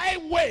the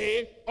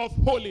highway of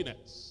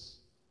holiness.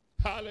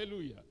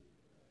 Hallelujah.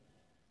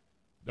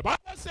 The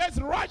Bible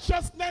says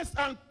righteousness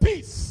and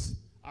peace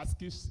has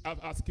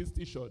kissed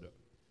each other.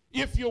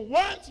 If you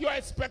want your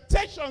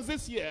expectations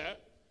this year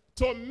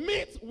to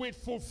meet with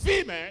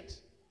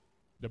fulfillment,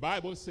 the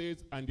Bible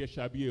says, and there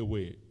shall be a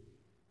way,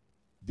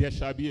 there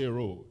shall be a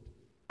road,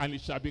 and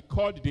it shall be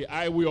called the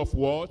highway of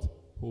what?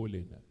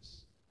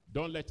 Holiness.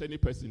 Don't let any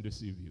person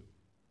deceive you.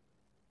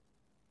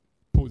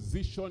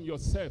 Position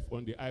yourself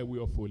on the highway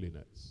of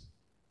holiness.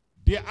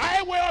 The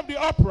highway of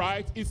the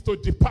upright is to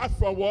depart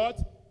from what?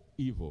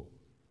 Evil.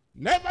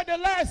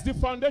 Nevertheless, the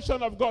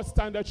foundation of God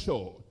standeth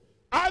sure.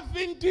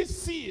 Having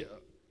this seal,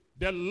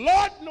 the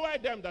Lord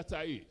knoweth them that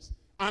are his.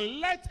 And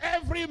let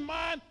every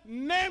man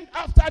named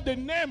after the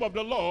name of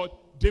the Lord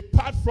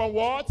depart from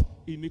what?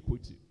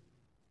 Iniquity.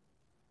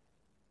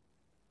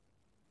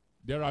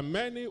 There are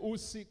many who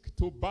seek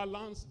to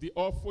balance the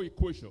awful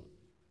equation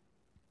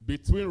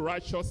between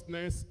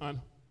righteousness and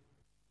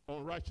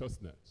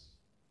unrighteousness.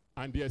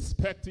 And they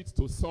expect it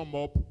to sum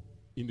up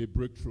in a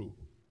breakthrough.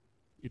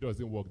 It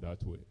doesn't work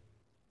that way.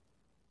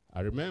 I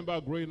remember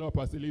growing up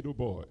as a little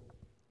boy.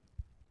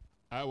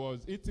 I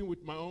was eating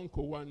with my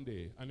uncle one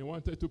day, and he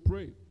wanted to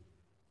pray.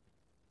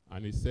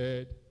 And he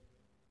said,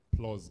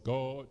 plus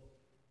God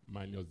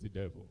minus the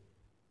devil.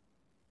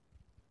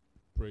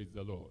 Praise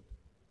the Lord.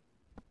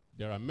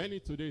 There are many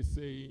today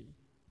saying,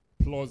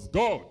 plus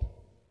God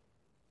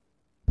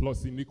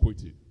plus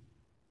iniquity.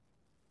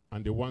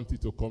 And they want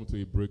it to come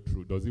to a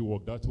breakthrough. Does it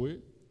work that way?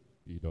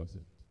 It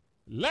doesn't.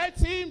 Let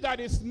him that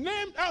is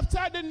named after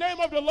the name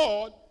of the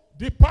Lord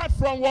depart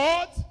from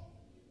what?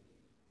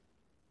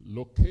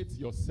 Locate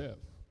yourself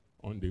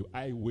on the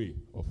highway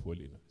of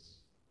holiness.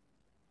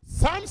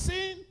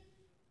 Samson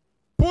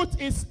put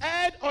his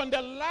head on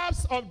the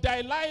laps of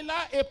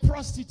Delilah, a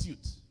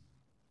prostitute.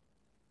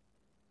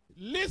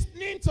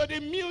 Listening to the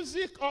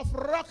music of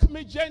rock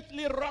me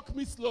gently, rock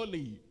me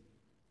slowly.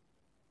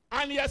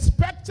 And he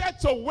expected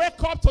to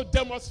wake up to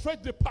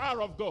demonstrate the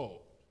power of God.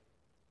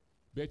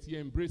 But he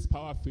embraced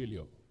power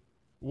failure.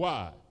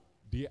 Why?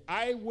 The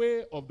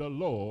highway of the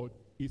Lord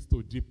is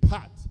to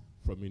depart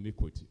from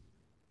iniquity.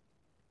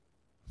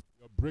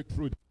 Your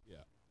breakthrough this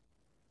year,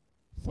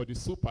 for the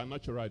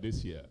supernatural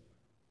this year,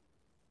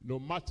 no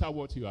matter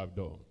what you have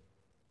done,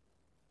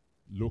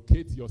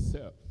 locate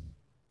yourself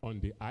on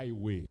the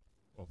highway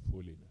of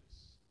holiness.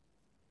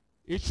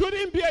 It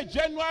shouldn't be a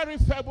January,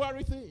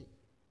 February thing.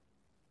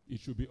 It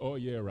should be all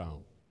year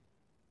round.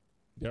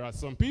 There are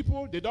some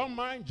people, they don't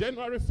mind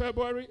January,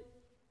 February.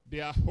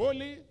 They are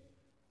holy.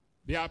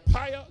 They are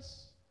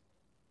pious.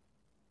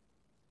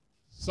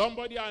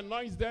 Somebody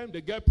annoys them,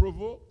 they get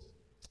provoked.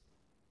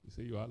 You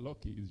say, you are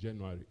lucky, it's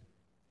January.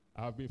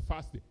 I have been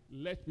fasting.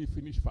 Let me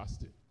finish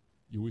fasting.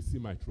 You will see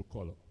my true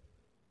color.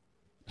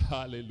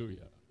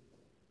 Hallelujah.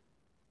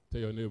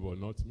 Tell your neighbor,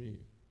 not me.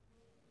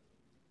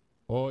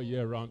 All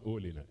year round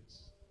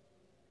holiness.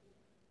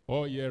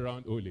 All year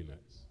round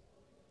holiness.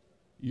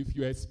 If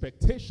your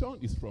expectation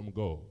is from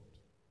God,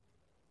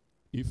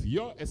 if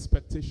your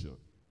expectation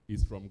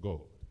is from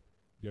God,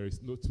 there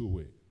is no two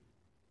way.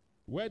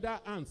 Whether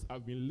hands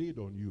have been laid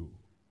on you,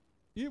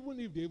 even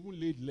if they even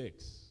laid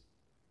legs,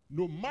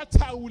 no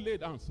matter who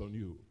laid hands on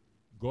you,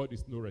 God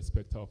is no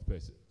respecter of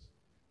persons.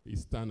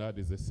 His standard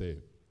is the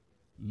same.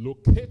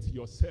 Locate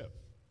yourself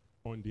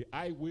on the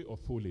highway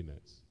of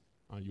holiness,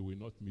 and you will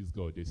not miss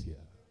God this year.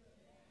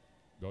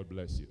 God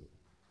bless you.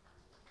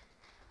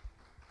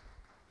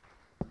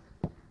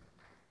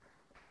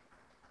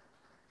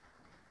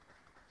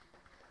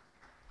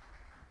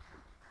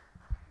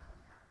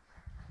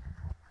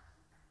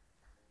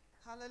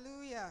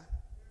 Hallelujah.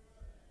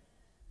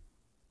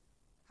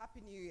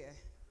 Happy New Year.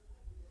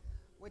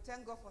 We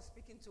thank God for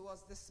speaking to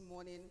us this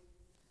morning.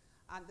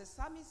 And the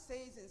psalmist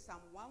says in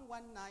Psalm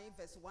 119,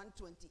 verse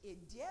 128,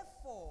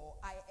 therefore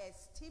I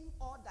esteem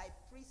all thy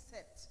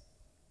precepts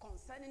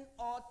concerning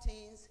all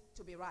things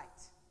to be right.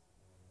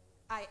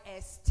 I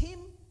esteem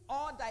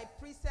all thy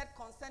precepts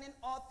concerning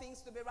all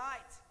things to be right.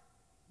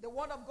 The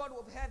word of God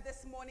we've heard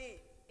this morning,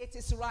 it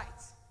is right.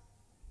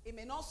 It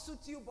may not suit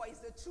you, but it's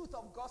the truth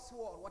of God's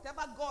word.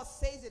 Whatever God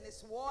says in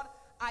his word,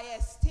 I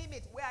esteem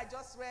it. Where I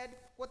just read,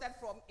 quoted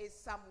from, is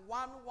Psalm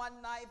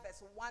 119,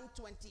 verse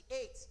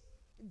 128.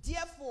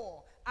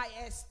 Therefore, I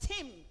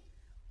esteem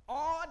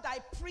all thy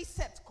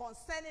precepts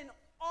concerning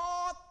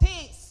all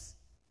things.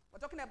 We're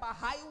talking about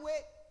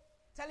highway,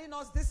 telling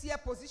us this year,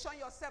 position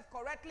yourself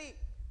correctly.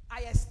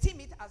 I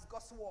esteem it as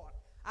God's word.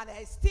 And I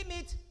esteem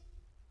it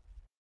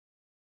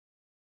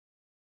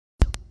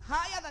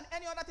higher than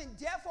any other thing.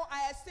 Therefore,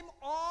 I esteem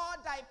all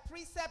thy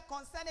precepts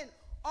concerning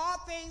all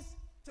things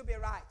to be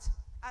right.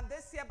 And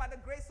this year, by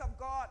the grace of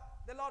God,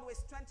 the Lord will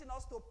strengthen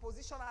us to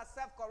position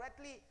ourselves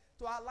correctly,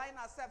 to align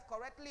ourselves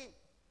correctly,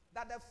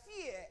 that the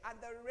fear and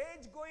the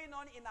rage going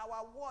on in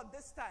our world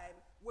this time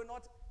will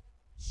not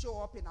show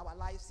up in our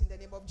lives in the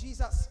name of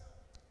Jesus.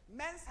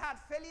 Men's heart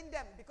failing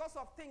them because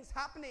of things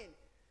happening.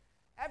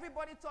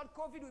 Everybody thought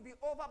COVID would be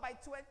over by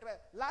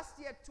last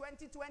year,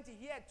 2020.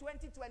 Here,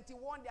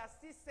 2021, they are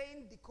still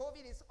saying the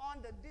COVID is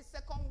on, this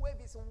second wave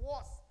is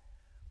worse.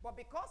 But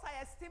because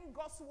I esteem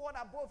God's word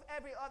above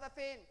every other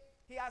thing,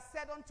 he has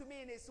said unto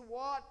me in his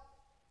word,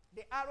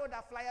 the arrow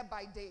that flieth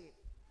by day,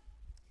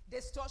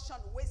 destruction,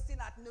 wasting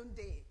at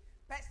noonday,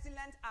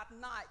 pestilence at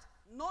night,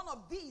 none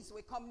of these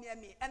will come near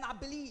me. And I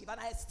believe and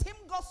I esteem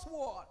God's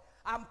word.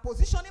 I'm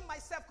positioning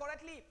myself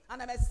correctly,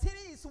 and I'm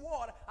esteeming his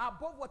word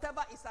above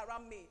whatever is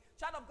around me.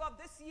 Child of God,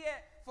 this year,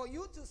 for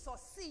you to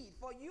succeed,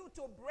 for you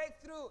to break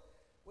through,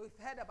 we've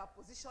heard about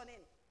positioning.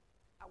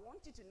 I want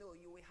you to know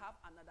you will have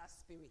another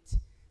spirit.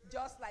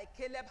 Just like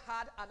Caleb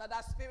had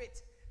another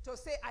spirit. To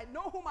say, I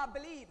know whom I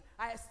believe.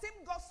 I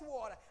esteem God's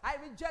word. I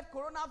reject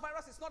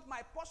coronavirus. It's not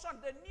my portion.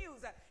 The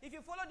news, if you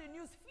follow the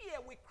news,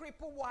 fear will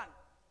cripple one.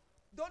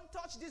 Don't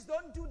touch this,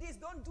 don't do this,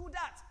 don't do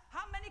that.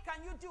 How many can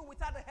you do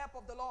without the help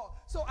of the Lord?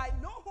 So I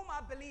know whom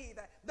I believe.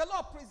 The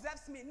Lord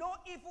preserves me. No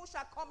evil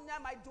shall come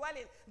near my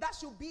dwelling. That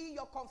should be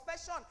your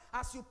confession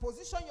as you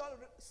position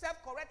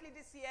yourself correctly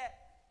this year.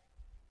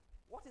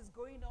 What is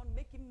going on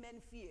making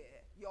men fear?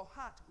 Your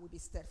heart will be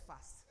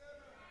steadfast.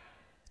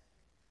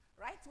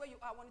 Right where you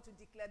are, I want you to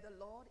declare, the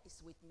Lord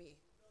is with me.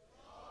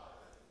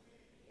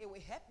 It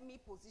will help me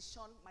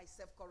position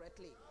myself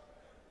correctly.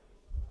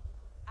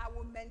 I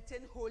will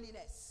maintain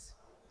holiness.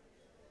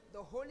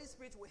 The Holy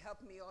Spirit will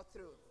help me all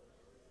through.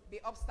 Be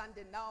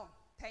upstanding now.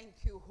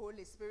 Thank you,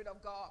 Holy Spirit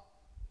of God.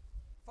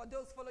 For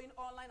those following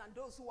online and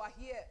those who are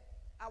here,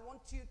 I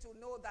want you to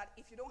know that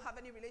if you don't have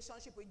any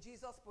relationship with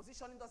Jesus,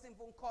 positioning doesn't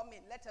even come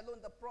in, let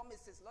alone the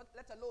promises,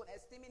 let alone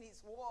esteeming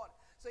his word.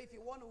 So if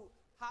you want to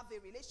have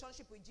a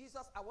relationship with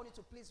Jesus, I want you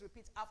to please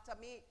repeat after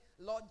me.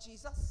 Lord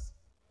Jesus,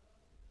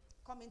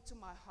 come into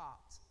my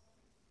heart.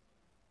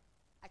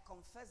 I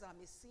confess I'm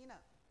a sinner.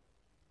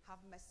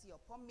 Have mercy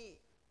upon me.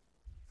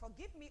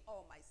 Forgive me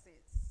all my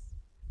sins.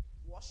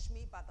 Wash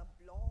me by the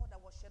blood that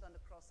was shed on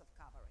the cross of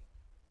Calvary.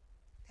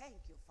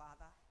 Thank you,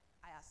 Father.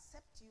 I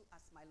accept you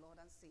as my Lord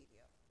and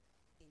Savior.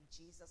 In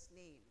Jesus'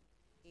 name,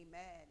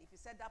 amen. If you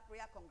said that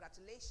prayer,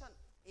 congratulations.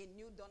 A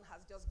new dawn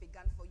has just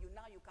begun for you.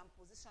 Now you can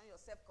position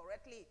yourself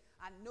correctly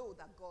and know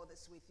that God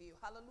is with you.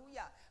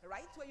 Hallelujah.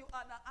 Right where you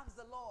are now, ask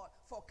the Lord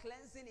for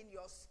cleansing in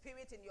your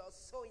spirit, in your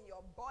soul, in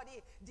your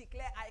body.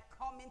 Declare, I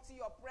come into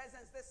your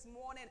presence this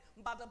morning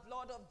by the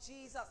blood of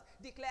Jesus.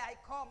 Declare, I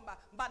come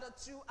by the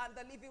true and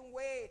the living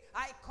way.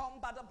 I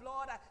come by the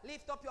blood.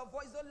 Lift up your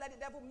voice. Don't let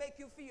the devil make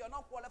you feel you're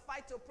not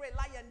qualified to pray.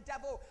 Lion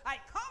devil, I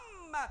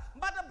come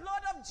by the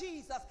blood of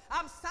Jesus.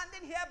 I'm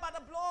standing here by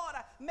the blood.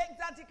 Make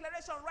that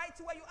declaration right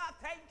where you are.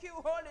 Thank you,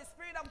 Holy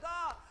Spirit of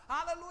God.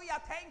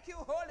 Hallelujah. Thank you,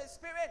 Holy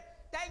Spirit.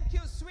 Thank you,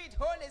 sweet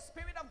Holy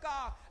Spirit of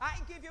God. I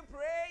give you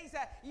praise.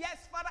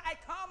 Yes, Father, I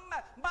come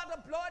by the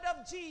blood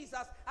of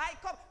Jesus. I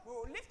come.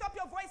 Lift up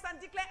your voice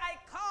and declare, I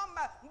come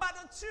by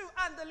the true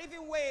and the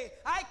living way.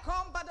 I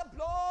come by the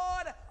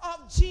blood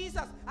of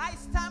Jesus. I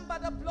stand by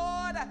the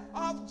blood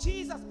of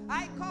Jesus.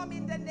 I come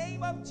in the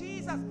name of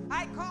Jesus.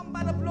 I come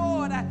by the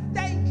blood.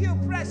 Thank you,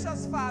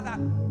 precious Father.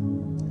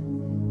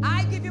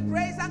 I give you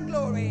praise and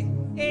glory.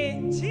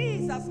 In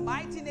Jesus'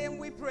 mighty name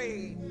we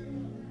pray.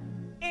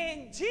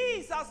 In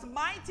Jesus'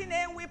 mighty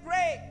name we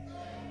pray.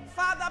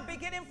 Father,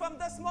 beginning from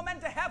this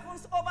moment, the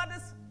heavens over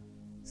this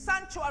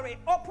sanctuary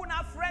open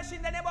afresh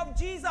in the name of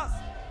Jesus.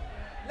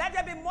 Let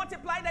there be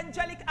multiplied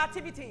angelic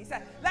activities.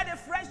 Let the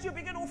fresh dew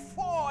begin to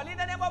fall in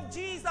the name of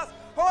Jesus.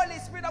 Holy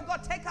Spirit of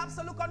God, take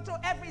absolute control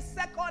every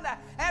second,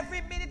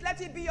 every minute.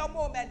 Let it be your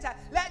moment.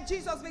 Let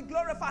Jesus be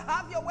glorified.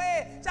 Have your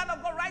way. Child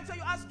of God, right so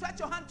you are, stretch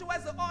your hand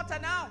towards the altar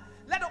now.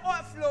 Let the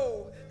oil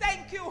flow.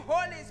 Thank you,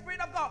 Holy Spirit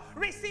of God.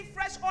 Receive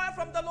fresh oil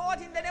from the Lord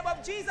in the name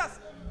of Jesus.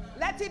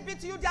 Let it be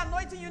to you the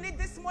anointing you need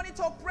this morning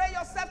to pray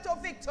yourself to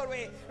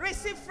victory.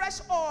 Receive fresh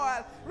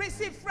oil.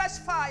 Receive fresh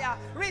fire.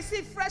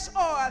 Receive fresh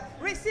oil.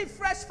 Receive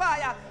fresh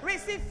fire.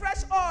 Receive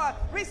fresh oil.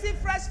 Receive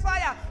fresh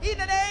fire in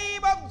the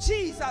name of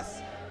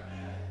Jesus.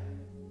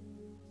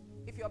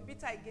 If you're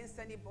bitter against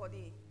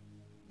anybody,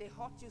 they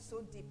hurt you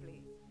so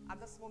deeply,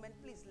 at this moment,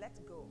 please let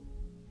go.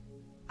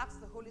 Ask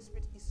the Holy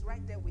Spirit, is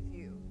right there with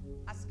you.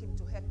 Ask him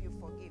to help you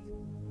forgive.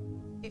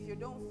 If you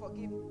don't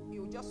forgive,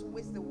 you just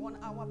waste the 1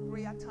 hour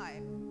prayer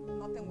time.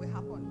 Nothing will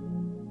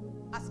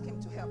happen. Ask him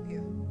to help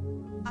you.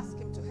 Ask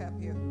him to help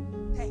you.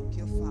 Thank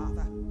you,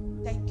 Father.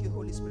 Thank you,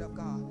 Holy Spirit of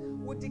God.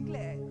 We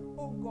declare,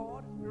 oh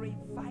God,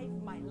 revive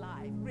my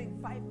life.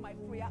 Revive my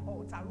prayer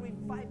altar.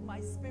 Revive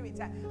my spirit.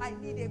 I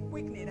need a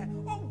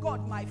quickening. Oh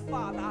God, my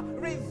Father,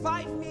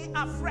 revive me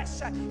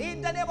afresh.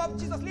 In the name of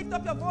Jesus, lift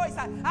up your voice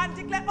and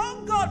declare,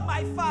 oh God,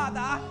 my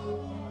Father,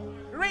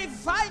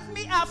 revive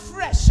me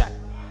afresh.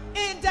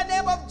 In the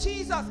name of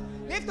Jesus,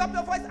 lift up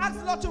your voice. Ask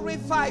the Lord to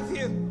revive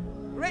you.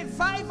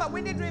 Reviver,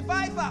 we need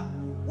reviver.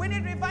 We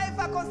need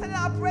revival concerning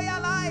our prayer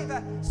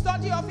life,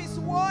 study of his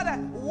word,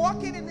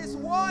 walking in his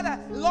word.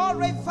 Lord,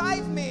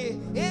 revive me.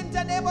 In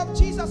the name of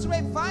Jesus,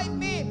 revive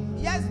me.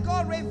 Yes,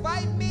 God,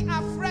 revive me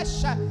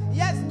afresh.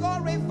 Yes,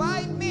 God,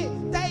 revive me.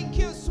 Thank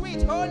you,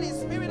 sweet Holy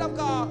Spirit of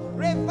God.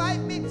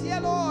 Revive me,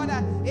 dear Lord.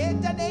 In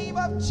the name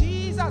of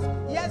Jesus.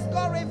 Yes,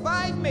 God,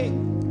 revive me.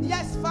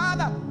 Yes,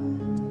 Father.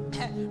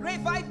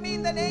 Revive me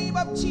in the name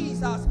of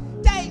Jesus.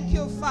 Thank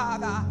you,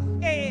 Father.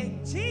 In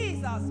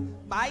Jesus'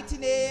 mighty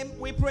name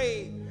we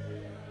pray.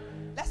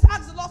 Let's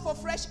ask the Lord for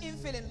fresh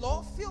infilling.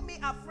 Lord, fill me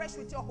afresh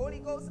with your Holy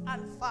Ghost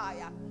and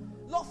fire.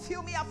 Lord,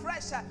 fill me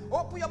afresh.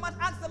 Open your mouth.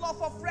 Ask the Lord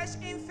for fresh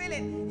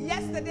infilling.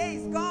 Yesterday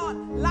is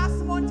gone.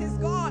 Last month is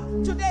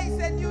gone. Today is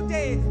a new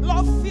day.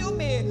 Lord, fill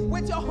me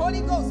with your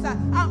Holy Ghost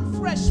and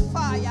fresh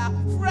fire,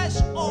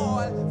 fresh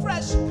oil,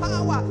 fresh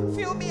power.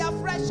 Fill me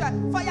afresh.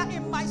 Fire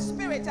in my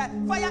spirit,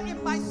 fire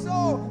in my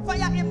soul,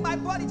 fire in my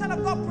body. Child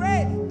of God,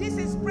 pray. This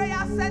is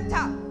prayer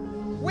center.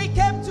 We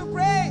came to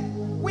pray.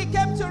 We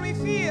came to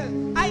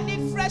refill. I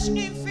need fresh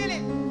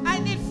infilling. I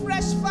need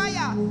fresh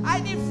fire.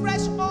 I need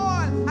fresh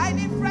oil. I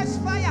need fresh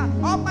fire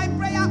on my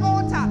prayer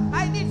altar.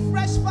 I need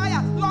fresh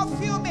fire. Lord,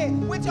 fill me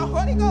with your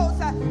Holy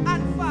Ghost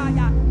and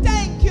fire.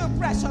 Thank you,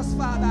 precious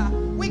Father.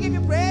 We give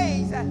you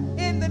praise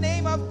in the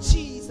name of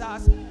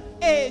Jesus.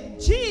 In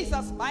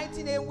Jesus'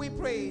 mighty name we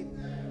pray.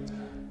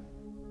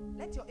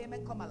 Let your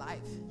amen come alive.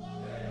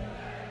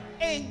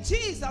 In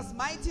Jesus'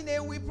 mighty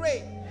name we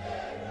pray.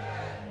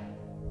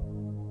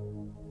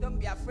 Don't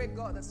be afraid.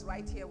 God is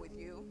right here with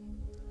you.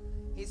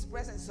 His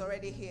presence is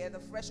already here. The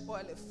fresh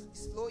oil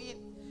is flowing.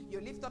 You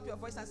lift up your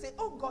voice and say,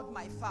 oh God,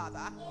 my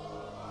Father,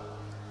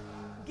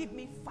 give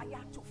me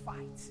fire to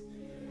fight.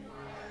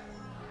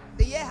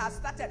 The year has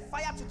started.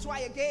 Fire to try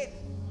again.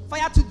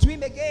 Fire to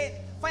dream again.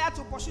 Fire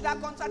to pursue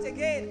that contract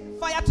again.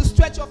 Fire to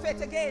stretch your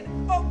faith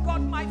again. Oh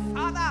God, my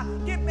Father,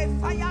 give me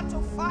fire to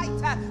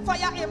fight.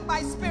 Fire in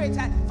my spirit.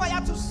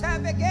 Fire to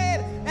serve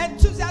again.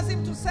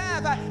 Enthusiasm to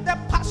serve. The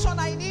passion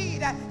I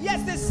need.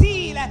 Yes, the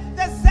zeal.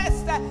 The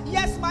zest.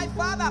 Yes, my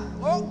Father.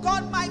 Oh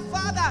God, my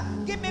Father,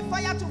 give me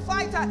fire to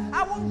fight.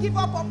 I won't give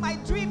up on my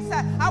dreams.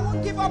 I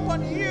won't give up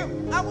on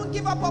you. I won't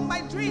give up on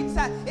my dreams.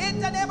 In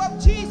the name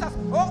of Jesus.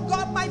 Oh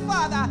God, my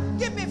Father,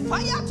 give me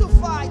fire to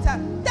fight.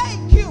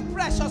 Thank you,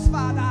 precious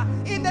Father.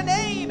 In the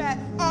name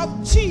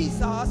of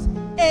Jesus,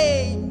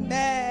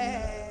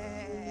 amen.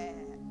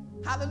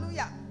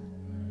 Hallelujah.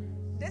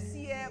 This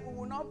year, we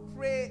will not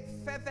pray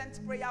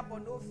fervent prayer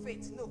but no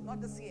faith. No, not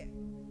this year.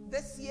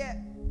 This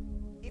year,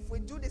 if we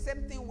do the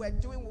same thing we're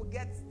doing, we'll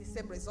get the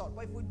same result.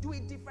 But if we do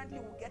it differently,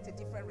 we'll get a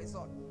different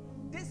result.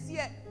 This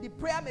year, the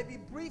prayer may be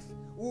brief.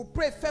 We'll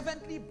pray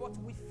fervently but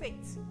with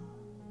faith.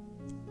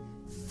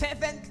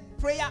 Fervent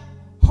prayer,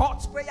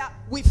 hot prayer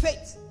with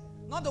faith.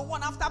 Not the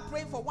one after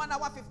praying for 1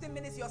 hour, 15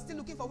 minutes, you're still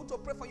looking for who to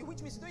pray for you,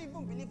 which means you don't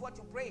even believe what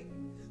you pray.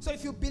 So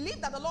if you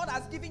believe that the Lord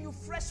has given you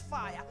fresh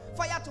fire,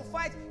 fire to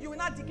fight, you will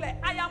not declare,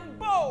 I am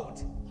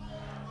bold.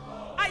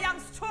 I am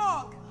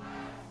strong.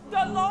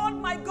 The Lord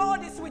my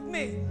God is with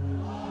me.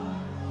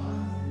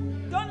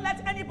 Don't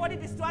let anybody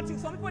distract you.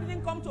 Some people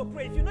didn't come to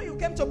pray. If you know you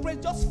came to pray,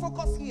 just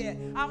focus here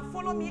and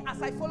follow me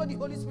as I follow the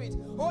Holy Spirit.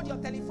 Hold your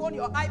telephone,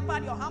 your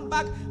iPad, your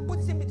handbag, put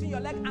it in between your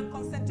legs and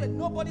concentrate.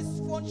 Nobody's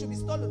phone should be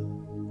stolen.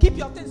 Keep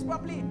your things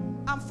properly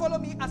and follow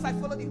me as I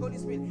follow the Holy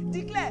Spirit.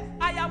 Declare,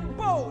 I am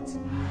bold.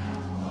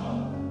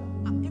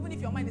 Even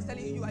if your mind is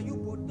telling you, are you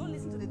bold? Don't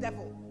listen to the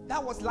devil.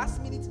 That was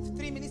last minute,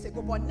 3 minutes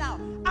ago. But now,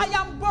 I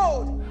am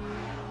bold.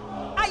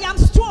 I am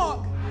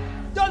strong.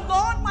 The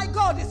Lord my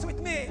God is with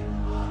me.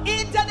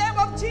 In the name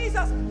of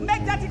Jesus,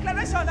 make that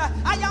declaration.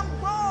 I am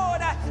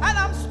bold. and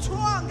I'm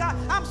strong.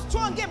 I'm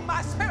strong in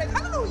my spirit.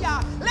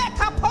 Hallelujah.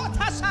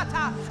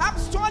 I'm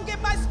strong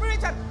in my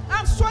spirit.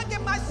 I'm strong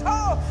in my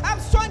soul. I'm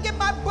strong in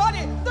my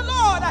body. The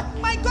Lord,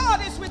 my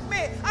God, is with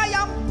me. I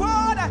am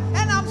bold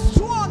and I'm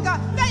strong.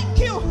 Thank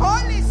you,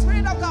 Holy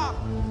Spirit of God.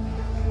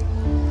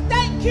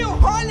 Thank you,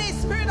 Holy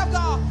Spirit of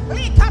God.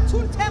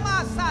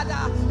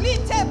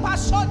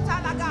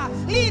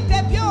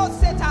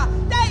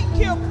 Thank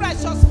you,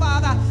 precious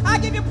Father. I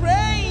give you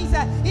praise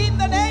in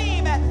the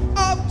name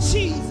of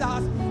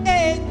Jesus.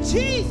 In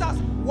Jesus'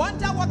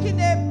 wonder-working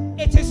name,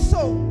 it is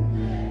so.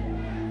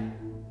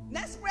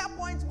 Next prayer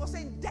point was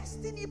saying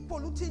destiny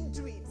polluting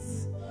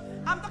dreams.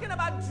 I'm talking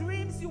about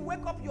dreams. You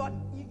wake up, you are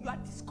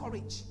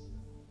discouraged.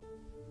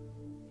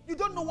 You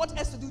don't know what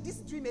else to do. This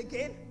dream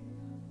again.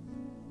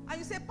 And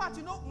you say, Pat,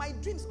 you know, my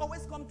dreams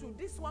always come true.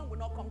 This one will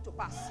not come to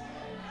pass.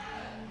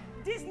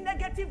 This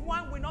negative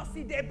one will not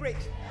see daybreak.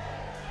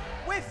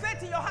 With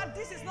faith in your heart,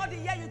 this is not the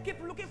year you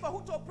keep looking for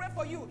who to pray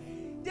for you.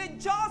 The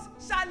just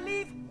shall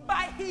live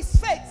by his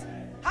faith.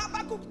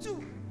 Habakkuk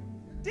 2.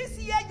 This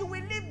year you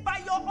will live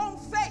by your own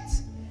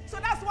faith. So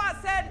that's why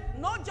I said,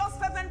 not just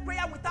fervent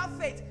prayer without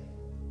faith.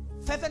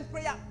 Fervent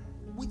prayer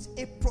with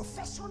a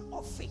profession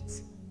of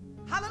faith.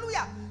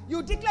 Hallelujah.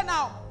 You declare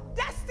now,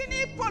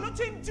 destiny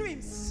polluting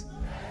dreams.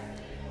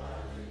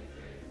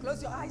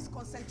 Close your eyes,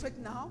 concentrate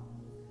now.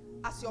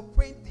 As you're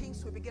praying,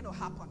 things will begin to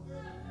happen.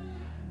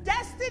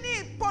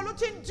 Destiny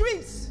polluting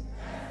dreams.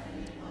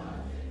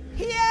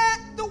 Hear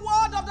the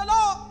word of the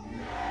Lord.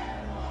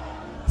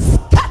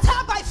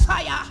 Scatter by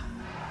fire.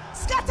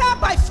 Scatter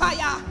by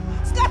fire.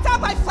 Scatter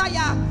by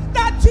fire.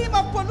 That dream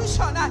of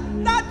pollution,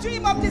 that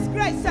dream of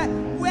disgrace,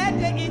 where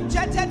they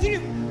injected you,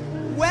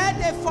 where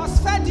they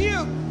force-fed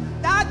you,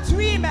 that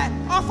dream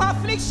of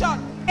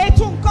affliction, it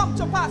will come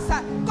to pass.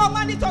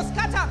 Command it to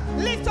scatter.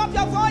 Lift up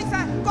your voice.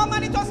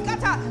 Command it to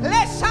scatter.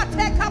 Let's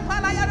shate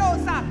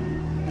kapalayarosa.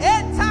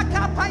 Eta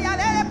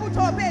kapayale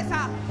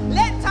putobesa.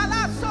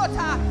 Letala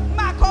sota.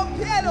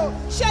 Makompielo.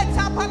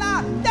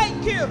 Shetapala.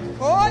 Thank you,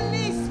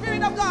 Holy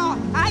Spirit of God.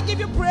 I give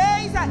you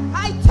praise.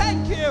 I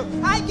thank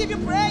you. I give you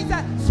praise.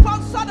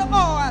 Sponsor the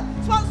oil.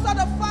 Sponsor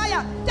the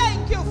fire.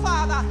 Thank you,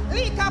 Father.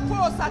 Lika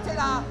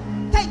prosatela.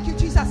 Thank you,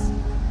 Jesus.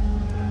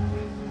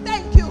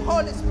 Thank you,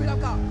 Holy Spirit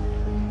of God.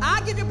 I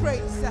give you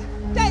praise.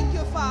 Thank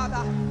you,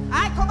 Father.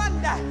 I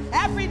command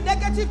every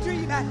negative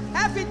dream,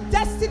 every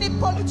destiny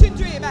polluting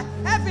dream,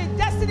 every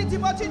destiny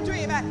demoting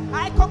dream,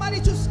 I command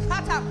it to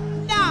scatter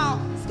now.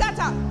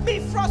 Scatter, be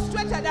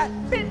frustrated,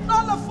 be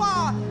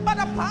nullified by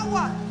the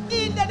power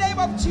in the name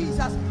of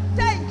Jesus.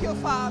 Thank you,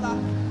 Father.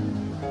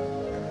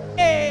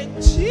 In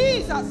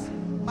Jesus'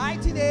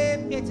 mighty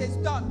name, it is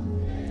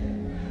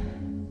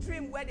done.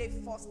 Dream where they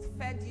first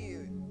fed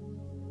you.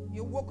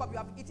 You woke up, you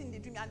have eaten the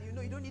dream, and you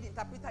know you don't need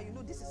interpreter. You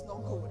know this is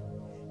not good.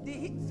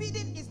 The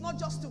feeding is not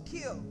just to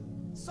kill.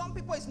 Some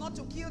people it's not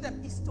to kill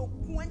them, it's to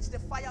quench the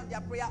fire on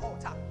their prayer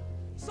altar.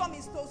 Some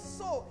is to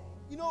sow,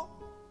 you know,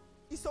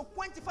 it's to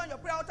quentify your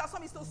prayer altar.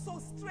 Some is to sow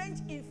strange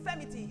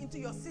infirmity into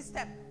your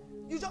system.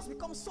 You just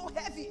become so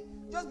heavy,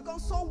 you just become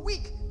so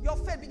weak, your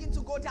faith begins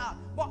to go down.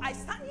 But I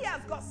stand here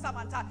as God's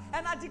servant,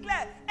 and I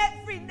declare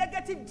every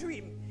negative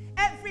dream,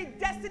 every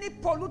destiny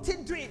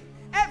polluting dream,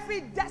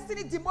 every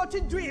destiny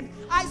demoting dream,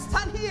 I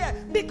stand here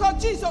because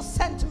Jesus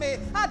sent me.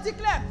 I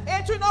declare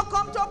it will not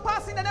come to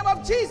pass in the name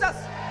of Jesus.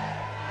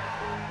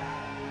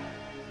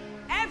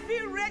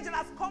 Every rage that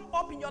has come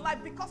up in your life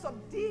because of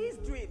these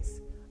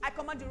dreams, I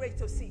command the rage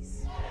to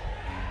cease.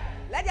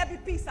 Let there be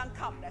peace and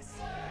calmness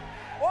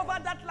over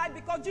that life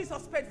because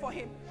Jesus paid for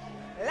him.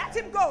 Let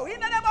him go in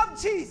the name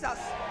of Jesus.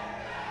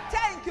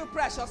 Thank you,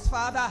 precious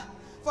Father,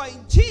 for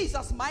in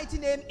Jesus' mighty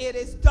name it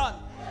is done.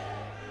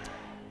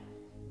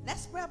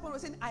 Next prayer point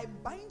was saying, I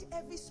bind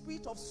every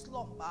spirit of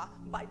slumber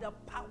by the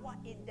power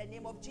in the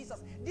name of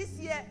Jesus. This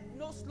year,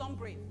 no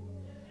slumbering.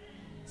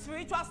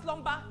 Spiritual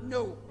slumber,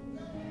 no.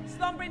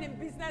 Slumbering in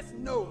business,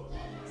 no.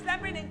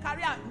 Slumbering in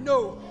career,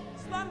 no.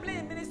 Slumbering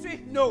in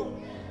ministry,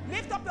 no.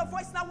 Lift up your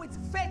voice now with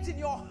faith in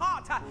your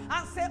heart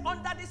and say,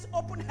 under this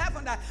open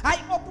heaven, I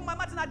open my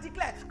mouth and I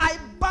declare, I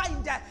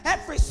bind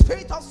every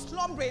spirit of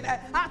slumbering,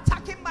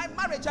 attacking my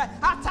marriage,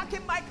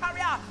 attacking my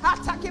career,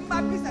 attacking my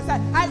business.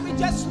 I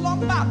reject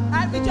slumber,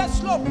 I reject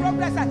slow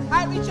progress,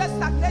 I reject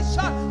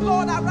stagnation.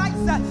 Lord,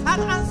 arise and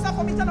answer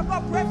for me. Child of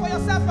God, pray for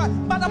yourself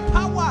by the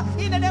power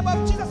in the name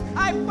of Jesus.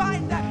 I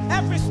bind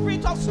every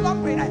spirit of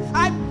slumbering,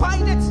 I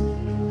bind it,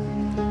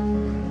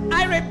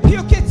 I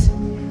rebuke it.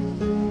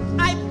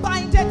 I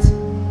bind it.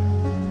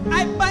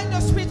 I bind the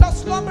spirit of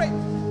slumbering.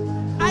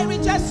 I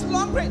reject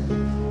slumbering.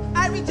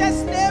 I reject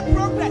snail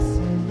progress.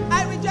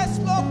 I reject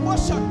slow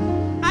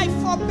motion. I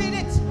forbid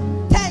it.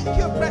 Thank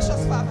you,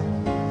 precious Father.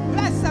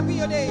 Blessed be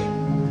your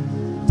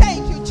name.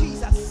 Thank you,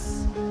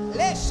 Jesus.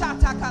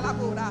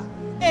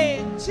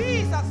 In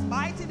Jesus'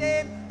 mighty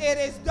name, it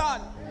is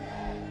done.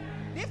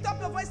 Lift up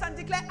your voice and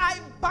declare, I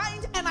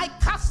bind and I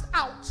cast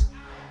out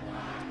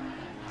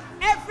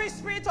every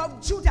spirit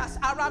of Judas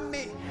around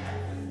me.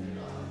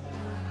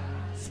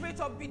 Spirit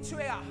of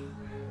betrayal,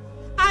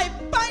 I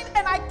bind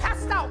and I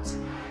cast out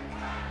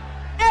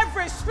every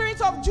every spirit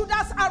of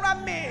Judas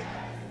around me.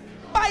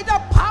 By the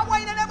power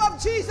in the name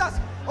of Jesus,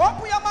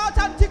 open your mouth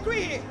and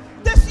decree.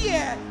 This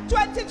year,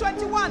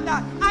 2021,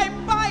 I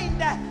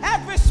bind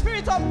every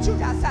spirit of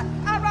Judas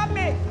around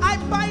me. I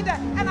bind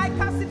and I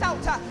cast it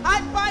out.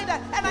 I bind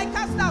and I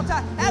cast out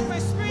every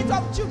spirit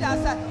of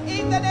Judas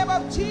in the name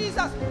of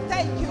Jesus.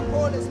 Thank you,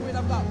 Holy Spirit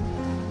of God.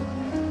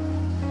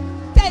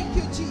 Thank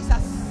you,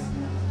 Jesus.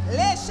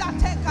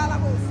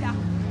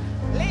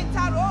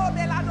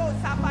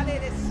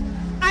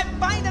 I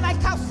bind and I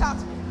cast out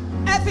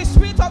every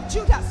spirit of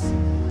Judas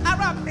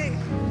around me,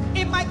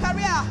 in my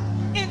career,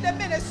 in the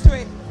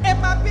ministry, in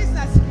my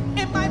business,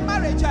 in my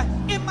marriage,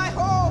 in my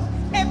home,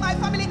 in my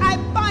family. I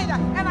bind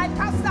and I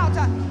cast out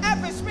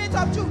every spirit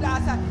of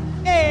Judas.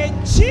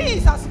 In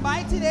Jesus'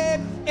 mighty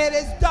name, it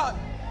is done.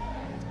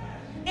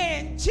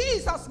 In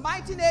Jesus'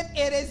 mighty name,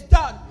 it is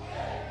done.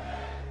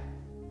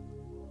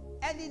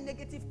 Any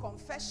negative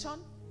confession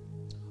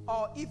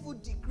or evil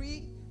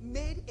decree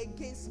made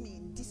against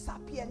me,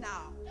 disappear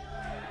now.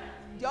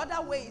 The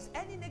other way is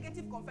any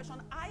negative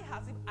confession I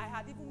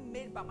had even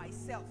made by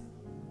myself.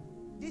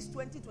 This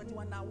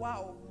 2021 now,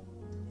 wow,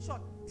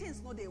 short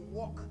things no they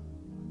work.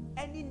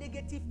 Any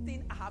negative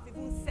thing I have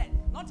even said,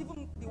 not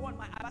even the one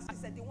my adversary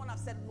said, the one I've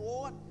said,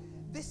 Lord,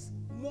 this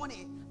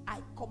morning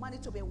I command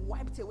it to be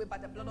wiped away by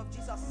the blood of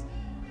Jesus.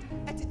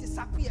 Let it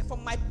disappear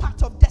from my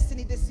path of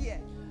destiny this year.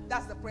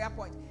 That's the prayer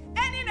point.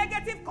 Any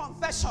negative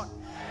confession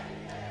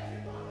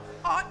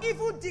or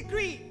evil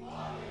decree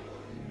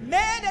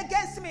made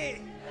against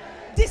me,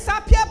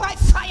 disappear by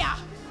fire.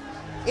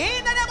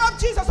 In the name of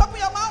Jesus, open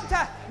your mouth.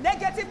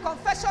 Negative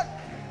confession,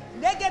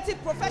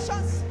 negative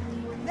professions,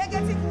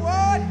 negative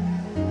word,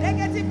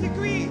 negative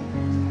decree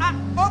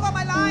over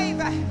my life,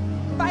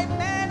 by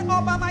men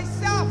or by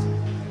myself,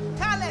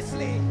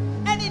 carelessly.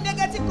 Any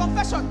negative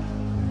confession,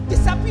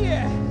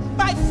 disappear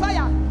by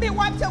fire, be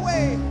wiped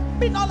away,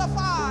 be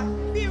nullified,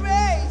 be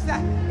raised.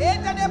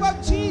 In the name of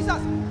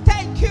Jesus,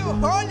 thank you,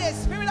 Holy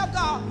Spirit of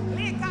God.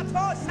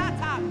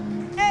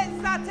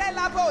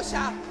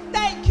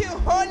 Thank you,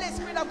 Holy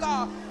Spirit of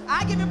God.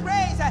 I give you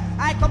praise.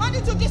 I command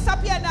you to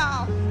disappear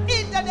now.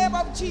 In the name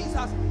of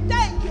Jesus.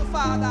 Thank you,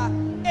 Father.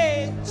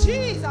 In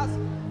Jesus'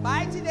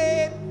 mighty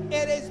name,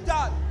 it is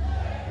done.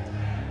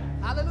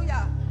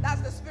 Hallelujah.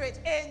 That's the Spirit.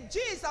 In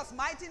Jesus'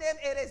 mighty name,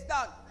 it is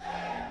done.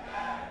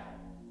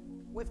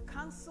 We've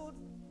cancelled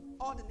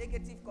all the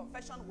negative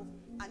confession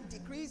and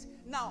decrees.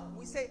 Now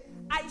we say,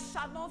 I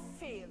shall not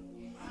fail.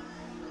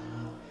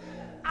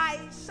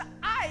 I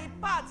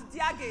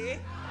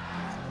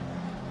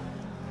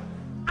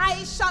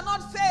shall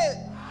not fail.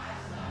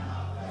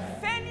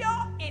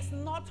 Failure is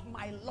not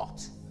my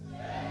lot.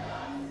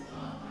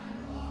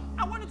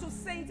 I want you to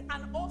say it,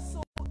 and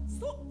also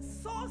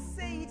so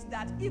say it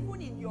that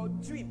even in your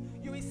dream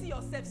you will see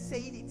yourself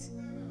saying it.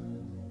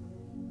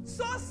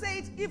 So say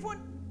it even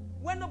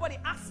when nobody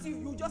asks you,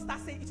 you just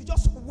start saying it, you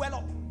just well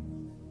up.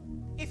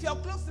 If you're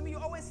close to me, you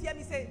always hear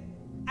me say,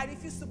 I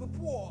refuse to be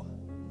poor.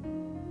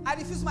 I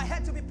refuse my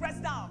head to be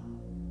pressed down.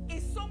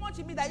 It's so much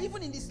in me that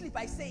even in the sleep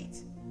I say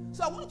it.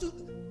 So I want you to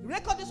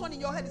record this one in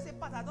your head and say,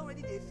 Pat, I don't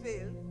already they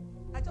fail.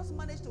 I just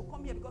managed to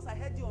come here because I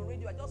heard you on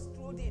radio. I just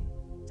strolled in.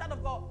 Child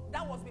of God,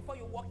 that was before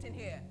you walked in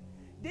here.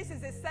 This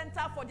is a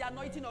center for the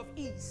anointing of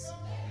ease.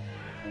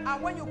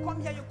 And when you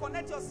come here, you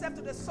connect yourself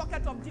to the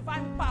socket of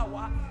divine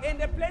power. In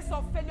the place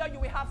of failure, you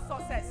will have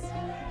success.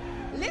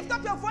 Lift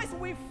up your voice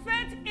with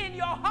faith in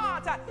your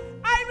heart.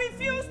 I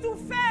refuse to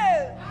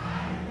fail.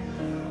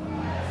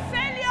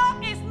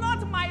 Failure is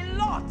not my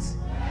lot.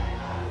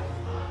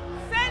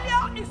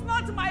 Failure is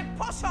not my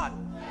portion.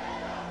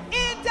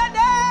 In the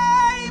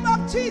name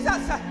of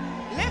Jesus,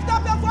 lift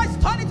up your voice,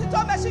 turn it into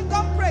a machine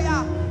gun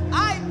prayer.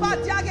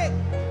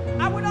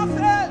 I will not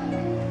fail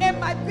in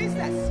my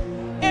business,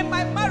 in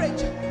my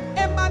marriage,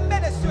 in my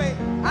ministry.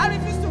 I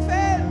refuse to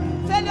fail.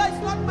 Failure is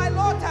not my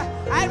lot.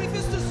 I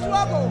refuse to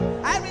struggle.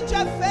 I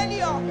reject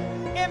failure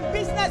in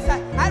business.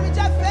 I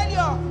reject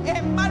failure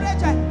in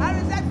marriage. I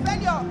reject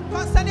failure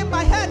concerning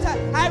my health.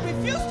 I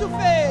refuse to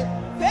fail.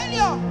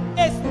 Failure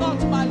is not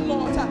my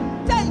lot.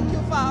 Thank you,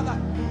 Father.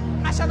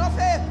 I shall not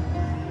fail.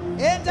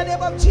 In the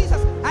name of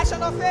Jesus, I shall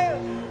not fail.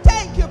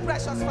 Thank you,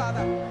 precious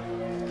Father.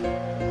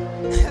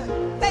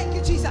 Thank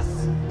you,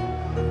 Jesus.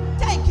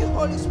 Thank you,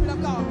 Holy Spirit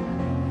of God.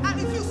 I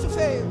refuse to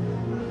fail.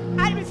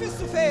 I refuse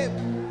to fail.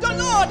 The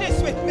Lord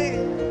is with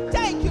me.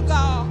 Thank you,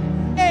 God.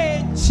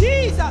 In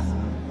Jesus'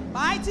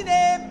 mighty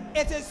name,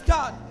 it is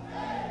done.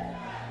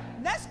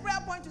 Next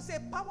prayer point to say,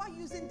 power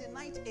using the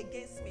night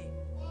against me.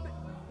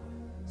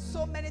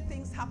 So many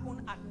things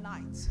happen at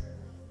night.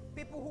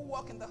 People who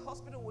work in the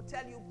hospital will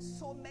tell you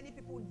so many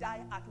people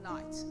die at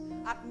night,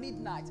 at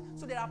midnight.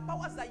 So there are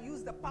powers that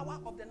use the power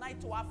of the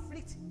night to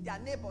afflict their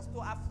neighbors,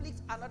 to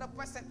afflict another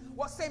person.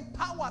 Was saying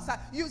powers are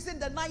using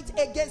the night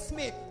against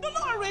me. The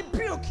Lord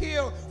rebuke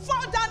you.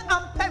 Fall down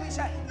and perish.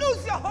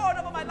 Lose your hold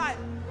over my life.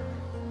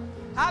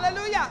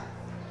 Hallelujah.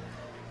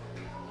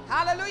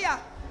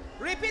 Hallelujah.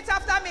 Repeat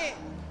after me.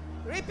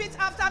 Repeat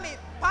after me.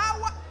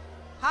 Power.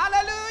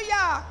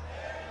 Hallelujah.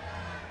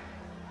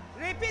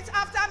 Repeat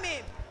after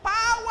me.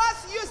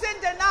 Powers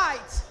using the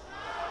night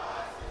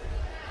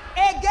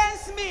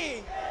against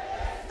me.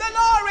 The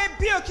Lord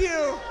rebuke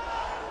you.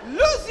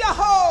 Lose your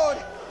hold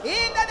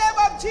in the name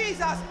of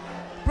Jesus.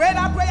 Pray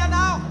that prayer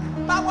now.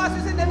 Powers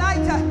using the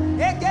night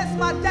against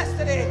my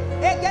destiny,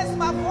 against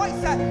my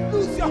voice,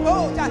 lose your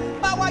hold.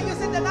 Power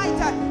using the night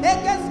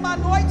against my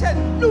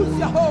anointing, lose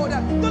your hold.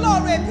 The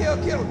Lord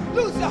rebuke you.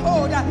 Lose your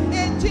hold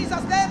in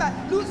Jesus' name.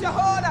 Lose your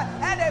hold.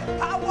 And a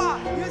power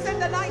using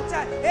the night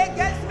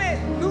against me,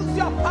 lose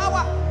your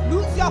power.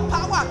 Lose your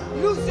power.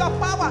 Lose your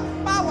power.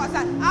 Powers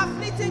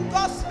afflicting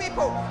God's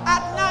people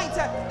at night.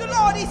 The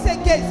Lord is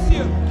against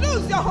you.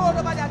 Lose your hold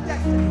over their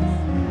destiny.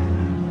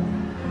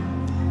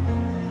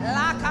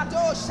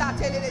 Lakado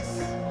shatelis.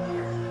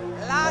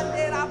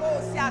 Lande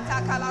rabo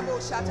siata kalabo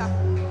shata.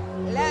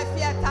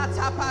 Lefieta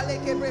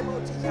tapaleke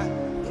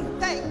bremotia.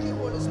 Thank you,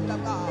 Holy Spirit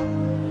of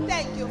God.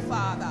 Thank you,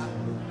 Father.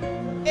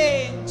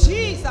 In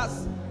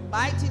Jesus'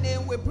 mighty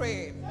name we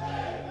pray.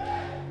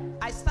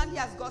 I stand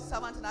here as God's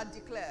servant and I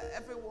declare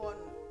everyone,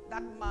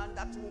 that man,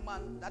 that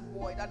woman, that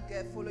boy, that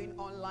girl following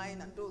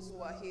online and those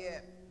who are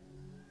here,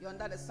 you're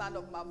under the sound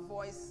of my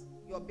voice,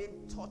 you're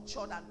being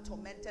tortured and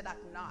tormented at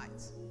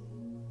night.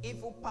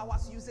 Evil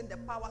powers using the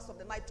powers of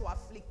the night to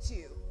afflict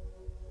you.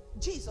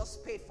 Jesus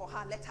paid for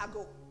her, let her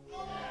go.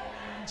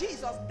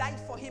 Jesus died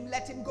for him,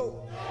 let him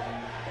go.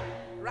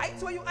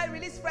 Right where you are,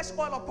 release fresh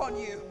oil upon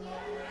you.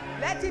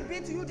 Let it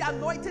be to you the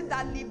anointing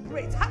that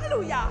liberates.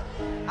 Hallelujah.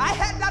 I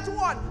heard that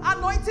one.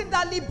 Anointing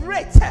that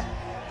liberates.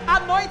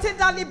 Anointing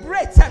that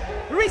liberates.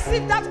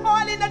 Receive that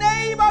oil in the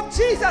name of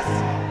Jesus.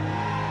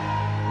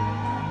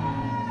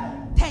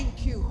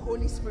 Thank you,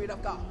 Holy Spirit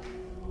of God.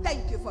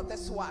 Thank you for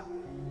this one.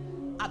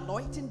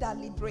 Anointing that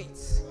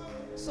liberates.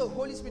 So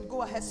Holy Spirit,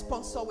 go ahead,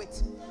 sponsor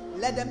it.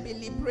 Let them be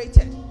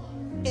liberated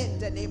in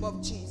the name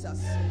of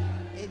Jesus.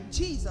 In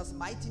Jesus'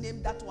 mighty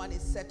name, that one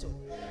is settled.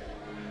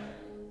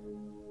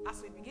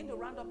 As we begin to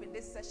round up in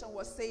this session,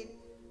 we're saying,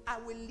 I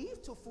will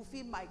live to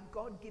fulfill my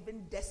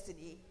God-given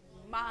destiny.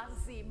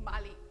 Manzi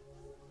Mali.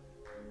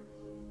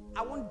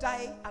 I won't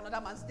die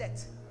another man's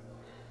death.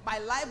 My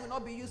life will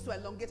not be used to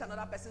elongate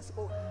another person's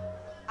own.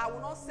 I will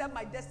not sell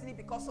my destiny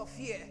because of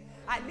fear.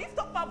 I lift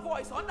up my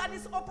voice under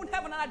this open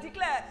heaven and I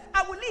declare,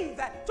 I will live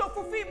to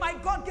fulfill my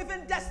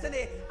God-given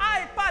destiny.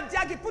 I,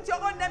 Padiagi, put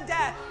your own name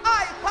there.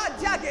 I,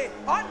 Padiagi,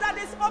 under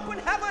this open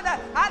heaven,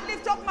 I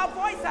lift up my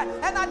voice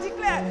and I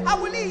declare, I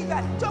will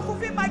live to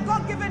fulfill my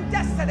God-given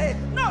destiny.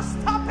 No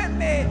stopping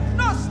me,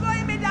 no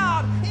slowing me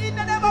down. In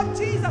the name of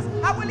Jesus,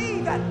 I will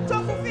live to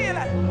fulfill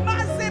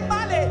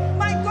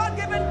my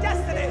God-given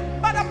destiny.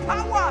 By the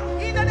power,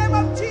 in the name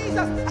of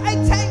Jesus, I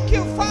thank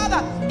you,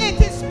 Father.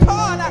 It is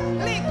done.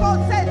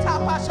 Liko Zeta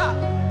Pasha.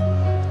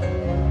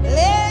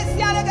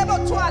 Lesia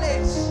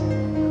Legebotuales.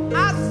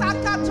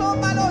 Asakato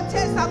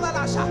Malote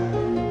Savalasha.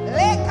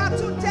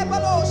 Lekatute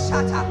Balo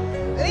Shata.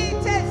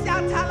 Lite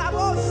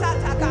Siatalabo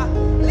Shataka.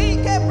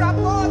 Like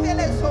Bravo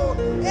Veleso.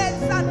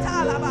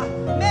 Esatalaba.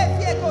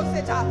 Mefieko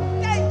Seta.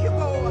 Thank you,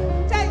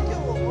 God. Thank you,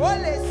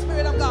 Holy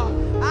Spirit of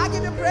God. I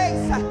give you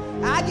praise.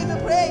 I give you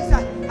praise.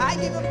 I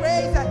give you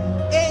praise.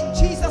 In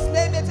Jesus'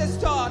 name it is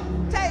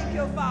done. Thank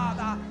you,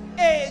 Father.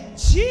 In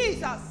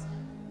Jesus'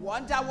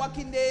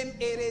 wonder-working name,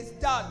 it is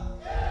done.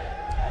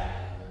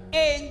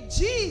 In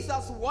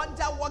Jesus'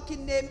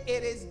 wonder-working name,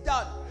 it is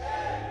done.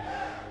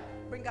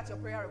 Bring out your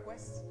prayer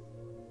request.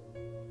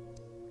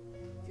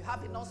 If you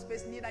have enough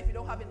space, neither. If you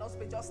don't have enough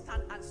space, just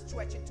stand and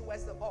stretch it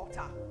towards the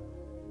altar.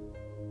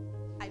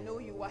 I know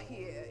you are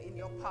here in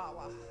your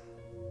power.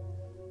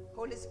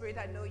 Holy Spirit,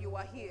 I know you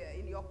are here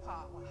in your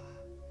power.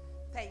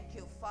 Thank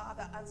you,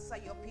 Father. Answer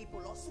your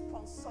people or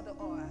sponsor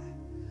the oil.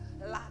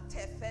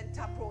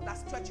 That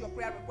stretch your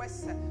prayer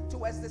requests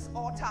towards this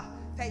altar.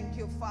 Thank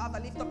you, Father.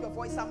 Lift up your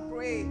voice and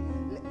pray.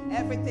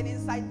 Everything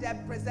inside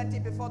there, present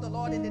it before the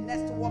Lord in the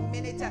next 1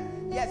 minute.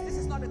 Yes, this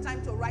is not the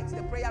time to write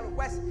the prayer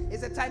request.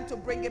 It's the time to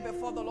bring it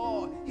before the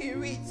Lord. He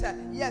reads,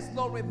 yes,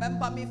 Lord,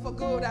 remember me for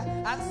good.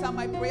 Answer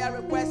my prayer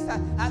request.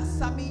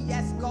 Answer me,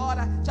 yes, God.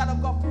 Child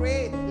of God,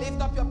 pray.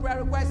 Lift up your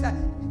prayer request.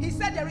 He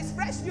said there is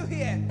fresh dew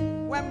here.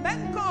 When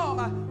men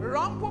come,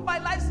 rumpled by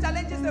life's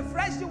challenges, the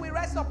fresh dew will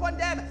rest upon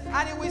them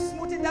and He will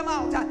smoothen them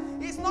out.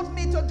 It's not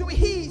me to do it.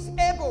 He is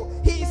able.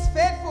 He is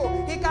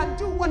faithful. He can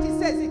do what He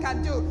says He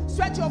can do.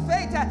 Stretch your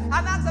faith and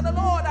answer the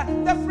Lord.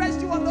 The fresh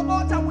dew on the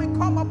altar will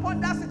come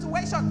upon that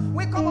situation.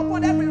 Will come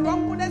upon every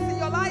wrongfulness in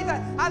your life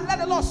and let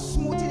the Lord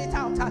smoothen it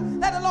out.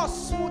 Let the Lord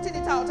smoothen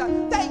it out.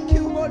 Thank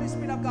you, Holy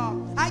Spirit of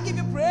God. I give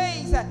you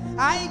praise.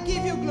 I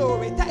give you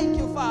glory. Thank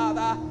you,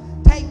 Father.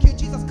 Thank you,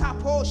 Jesus.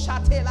 Kapo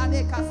shatela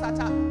de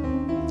kasata.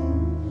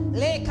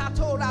 Le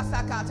katora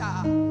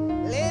sakata.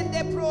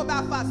 Lende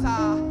proba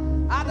fasa.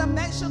 At the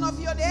mention of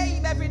your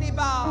name, every knee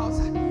bows.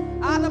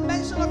 At the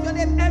mention of your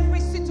name, every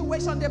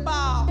situation they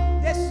bow.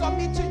 They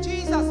submit to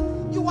Jesus.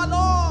 You are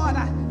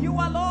Lord. You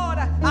are Lord.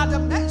 At the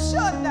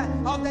mention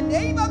of the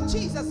name of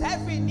Jesus,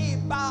 every knee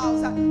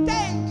bows.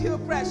 Thank you,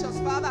 precious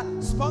Father.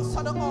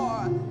 Sponsor the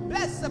oil.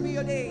 Blessed be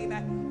your name.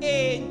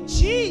 In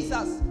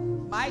Jesus'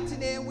 mighty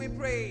name we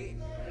pray.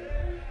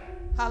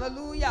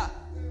 Hallelujah.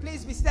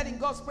 Please be seated in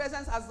God's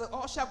presence as the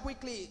ushers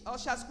quickly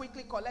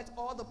collect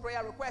all the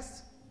prayer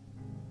requests.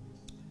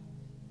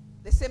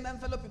 The same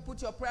envelope you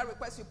put your prayer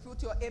request, you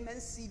put your amen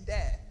seed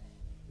there.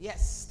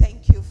 Yes,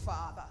 thank you,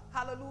 Father.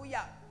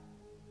 Hallelujah.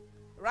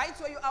 Right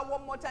where you are,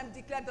 one more time,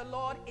 declare, the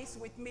Lord is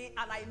with me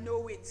and I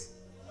know it.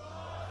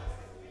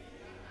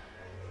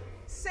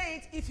 Say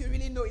it if you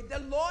really know it. The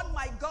Lord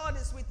my God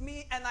is with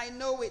me and I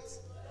know it.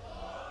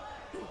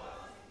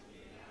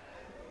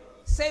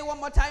 Say it one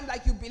more time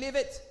like you believe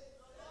it.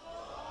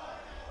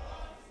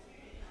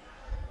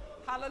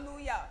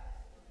 Hallelujah.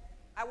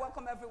 I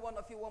welcome every one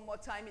of you one more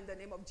time in the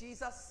name of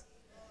Jesus.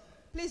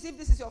 Please, if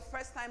this is your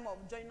first time of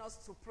joining us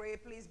to pray,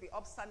 please be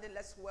upstanding.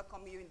 Let's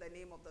welcome you in the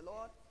name of the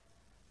Lord.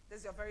 This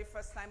is your very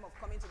first time of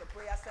coming to the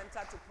prayer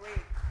center to pray.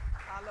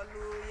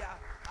 Hallelujah.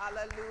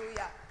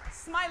 Hallelujah.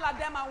 Smile at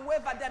them and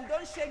wave at them.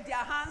 Don't shake their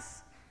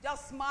hands.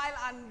 Just smile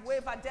and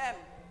wave at them.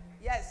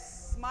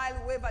 Yes.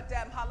 Smile, wave at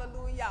them.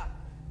 Hallelujah.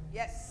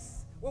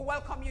 Yes. We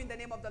welcome you in the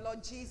name of the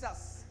Lord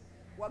Jesus.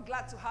 We're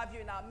glad to have you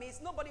in our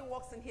midst. Nobody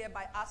walks in here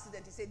by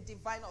accident. It's a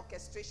divine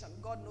orchestration.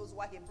 God knows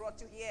why he brought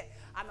you here.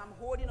 And I'm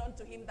holding on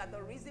to him that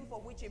the reason for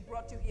which he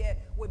brought you here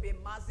will be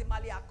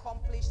maximally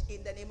accomplished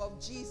in the name of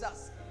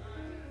Jesus.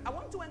 I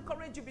want to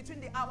encourage you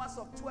between the hours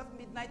of 12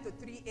 midnight to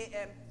 3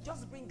 a.m.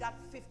 Just bring out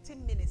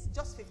 15 minutes.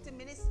 Just 15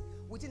 minutes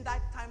within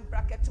that time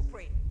bracket to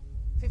pray.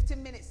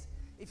 15 minutes.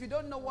 If you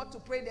don't know what to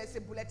pray, there's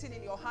a bulletin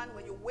in your hand.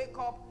 When you wake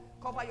up,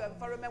 cover your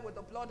environment with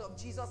the blood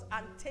of Jesus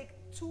and take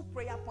 2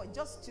 prayer points.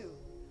 Just 2.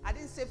 I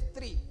didn't say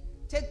 3.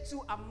 Take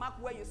 2 and mark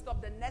where you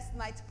stop. The next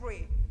night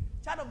pray.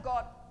 Child of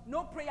God,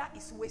 no prayer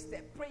is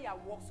wasted. Prayer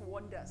works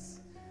wonders.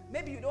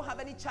 Maybe you don't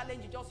have any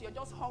challenge. You're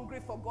just hungry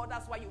for God.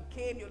 That's why you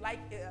came. You like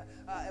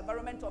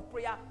environment of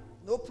prayer.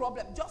 No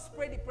problem. Just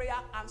pray the prayer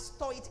and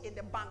store it in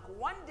the bank.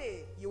 One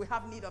day you will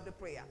have need of the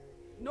prayer.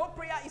 No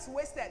prayer is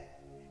wasted.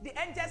 The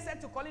angel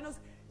said to Colinus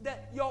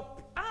that your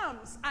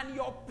alms and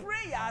your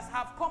prayers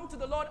have come to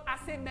the Lord as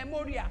a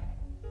memorial.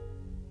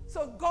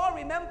 So God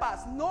remembers.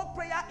 No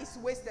prayer is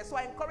wasted. So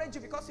I encourage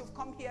you, because you've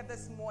come here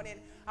this morning,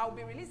 I will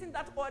be releasing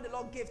that oil the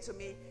Lord gave to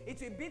me.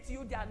 It will be to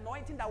you the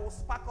anointing that will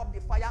spark up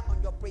the fire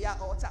on your prayer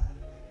altar.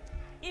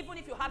 Even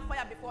if you had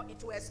fire before,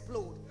 it will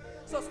explode.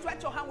 So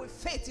stretch your hand with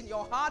faith in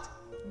your heart.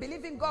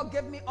 Believing God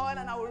gave me oil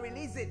and I will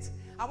release it.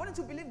 I want you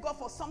to believe God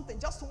for something.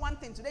 Just one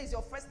thing. Today is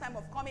your first time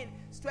of coming.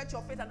 Stretch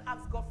your faith and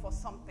ask God for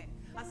something.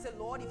 And say,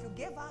 Lord, if you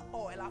gave her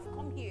oil, I've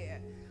come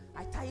here.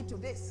 I tie it to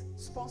this.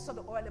 Sponsor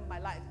the oil in my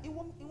life. In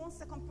one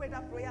second, pray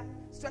that prayer.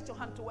 Stretch your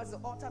hand towards the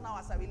altar now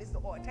as I release the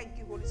oil. Thank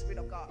you, Holy Spirit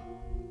of God.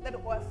 Let the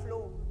oil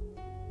flow.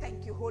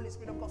 Thank you, Holy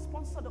Spirit of God.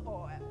 Sponsor the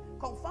oil.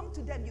 Confirm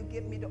to them you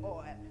gave me the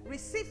oil.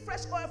 Receive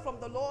fresh oil from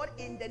the Lord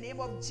in the name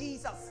of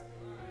Jesus.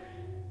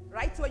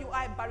 Right where you are,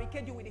 I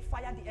barricade you with the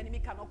fire the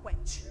enemy cannot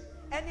quench.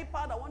 Any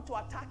power that want to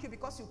attack you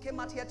because you came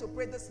out here to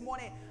pray this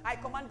morning, I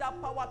command that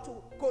power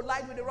to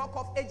collide with the rock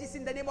of ages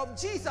in the name of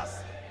Jesus.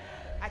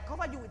 I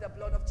cover you with the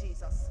blood of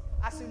Jesus.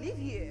 As you live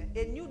here,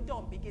 a new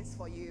dawn begins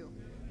for you.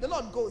 The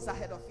Lord goes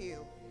ahead of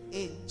you.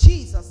 In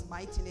Jesus'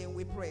 mighty name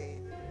we pray.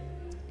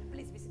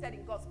 Please be seated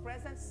in God's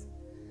presence.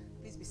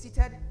 Please be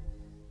seated.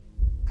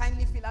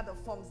 Kindly fill out the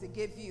forms they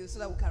gave you so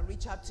that we can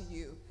reach out to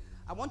you.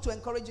 I want to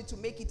encourage you to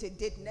make it a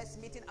date. Next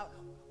meeting,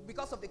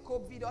 because of the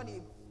COVID or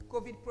the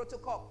COVID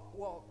protocol,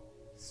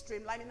 we're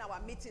streamlining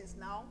our meetings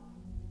now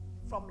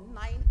from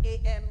 9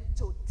 a.m.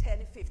 to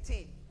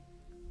 10:15.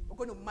 We're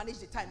going to manage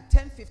the time.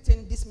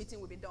 10:15, this meeting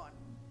will be done.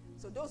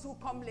 So those who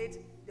come late,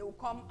 they will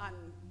come and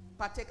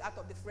partake out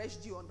of the fresh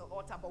dew on the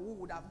altar, but who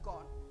would have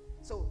gone?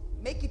 So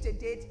make it a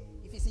date.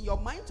 If it's in your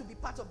mind to be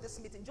part of this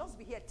meeting, just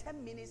be here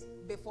 10 minutes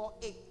before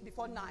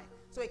 9,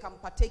 so you can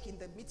partake in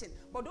the meeting.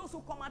 But those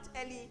who come out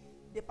early,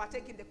 they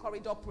partake in the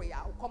corridor prayer.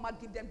 I'll come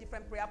out, give them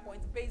different prayer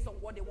points based on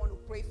what they want to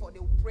pray for. They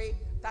will pray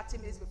 30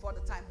 minutes before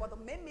the time. But the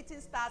main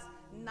meeting starts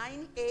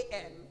 9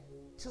 a.m.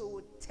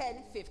 to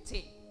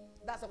 10:15.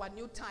 That's our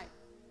new time.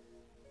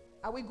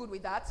 Are we good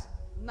with that?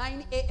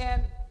 9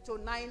 a.m. to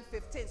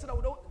 9:15, so that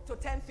we don't to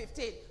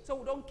 10:15, so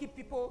we don't keep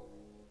people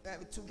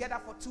together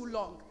for too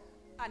long.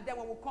 And then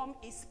when we come,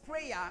 it's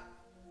prayer,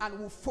 and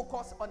we'll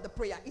focus on the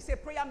prayer. It's a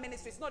prayer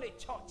ministry. It's not a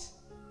church,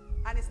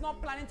 and it's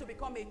not planning to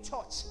become a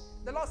church.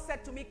 The Lord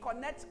said to me,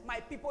 "Connect my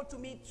people to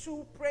me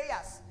through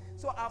prayers."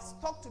 So I've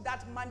stuck to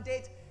that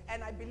mandate,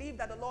 and I believe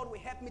that the Lord will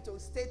help me to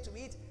stay to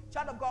it.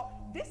 Child of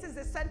God, this is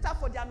the center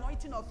for the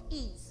anointing of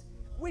ease.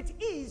 With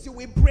ease, you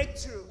will break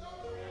through.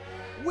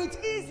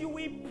 With ease, you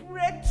will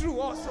break through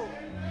also.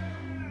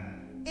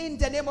 In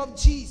the name of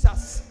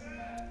Jesus.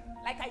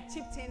 Like I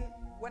chipped in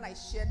when I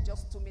shared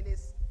just 2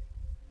 minutes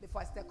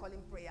before I started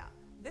calling prayer.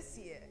 This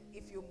year,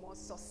 if you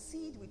must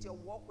succeed with your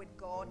walk with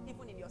God,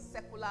 even in your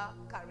secular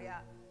career,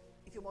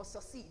 if you must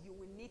succeed, you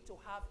will need to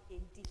have a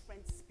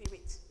different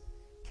spirit.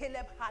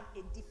 Caleb had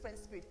a different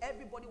spirit.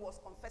 Everybody was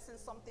confessing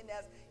something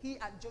else. He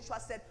and Joshua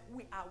said,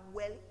 "We are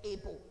well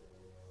able."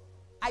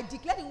 I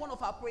declared in one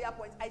of our prayer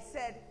points, I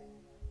said,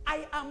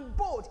 "I am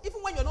bold."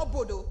 Even when you're not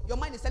bold, though, your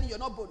mind is telling you you're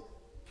not bold.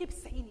 Keep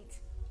saying it.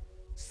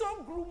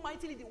 So grew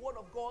mightily the word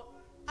of God,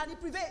 and it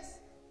prevails.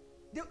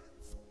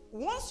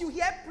 Once you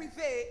hear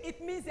prevail,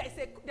 it means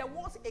there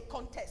was a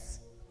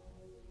contest.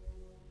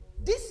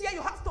 This year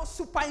you have to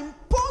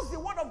superimpose the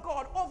word of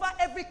God over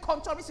every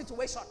contrary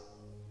situation.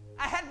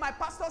 I heard my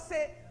pastor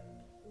say,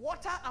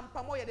 water and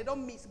palm oil, they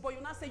don't mix. But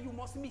you now say you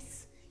must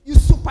mix. You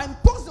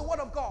superimpose the word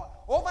of God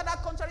over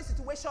that contrary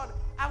situation.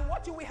 And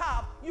what you will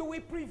have, you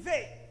will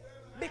prevail.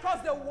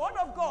 Because the word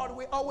of God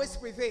will always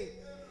prevail.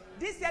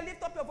 This year,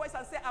 lift up your voice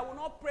and say, I will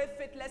not pray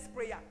faithless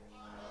prayer.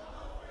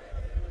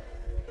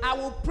 I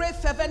will pray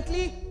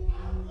fervently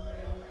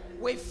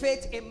with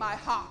faith in my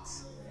heart.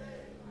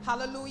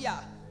 Hallelujah.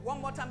 One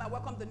more time, I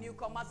welcome the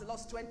newcomers. The Lord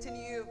strengthen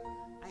you.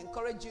 I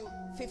encourage you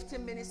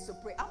 15 minutes to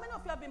pray. How many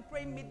of you have been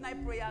praying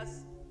midnight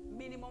prayers?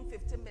 Minimum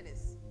 15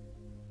 minutes.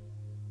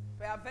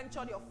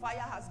 Peradventure, your fire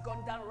has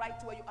gone down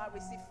right where you are.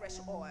 Receive fresh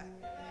oil.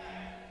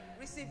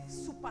 Receive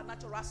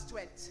supernatural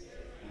strength.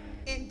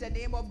 In the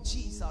name of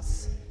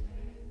Jesus.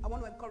 I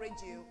want to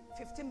encourage you.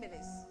 15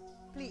 minutes.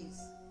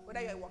 Please.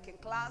 Whether you're a working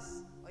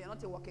class or you're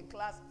not a working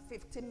class,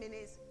 15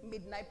 minutes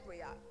midnight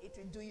prayer. It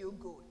will do you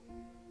good.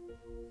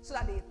 So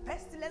that the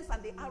pestilence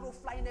and the arrow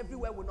flying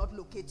everywhere will not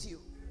locate you.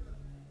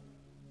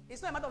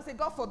 It's not a matter of saying,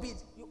 God forbid.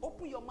 You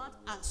open your mouth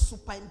and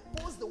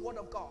superimpose the word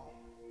of God.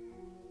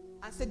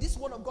 And say, this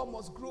word of God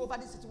must grow over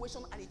this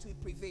situation and it will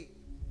prevail.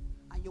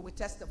 And you will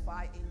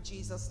testify in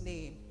Jesus'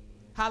 name.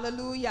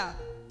 Hallelujah.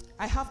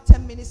 I have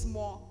 10 minutes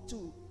more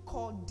to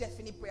call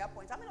definite prayer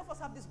points. How many of us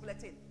have this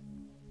bulletin?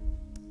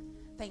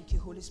 Thank you,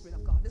 Holy Spirit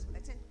of God. This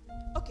bulletin.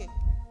 Okay.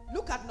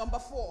 Look at number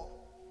 4.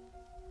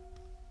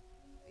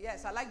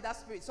 Yes, I like that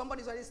spirit.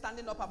 Somebody's already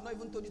standing up. I've not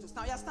even told you to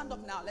stand. Yeah, stand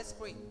up now. Let's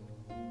pray.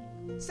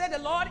 Say, the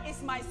Lord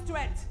is my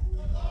strength.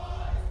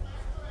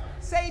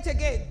 Say it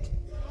again.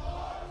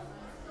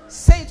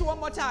 Say it one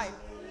more time.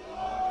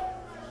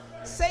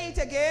 Say it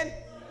again.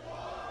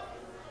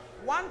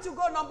 Want to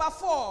go number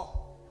 4.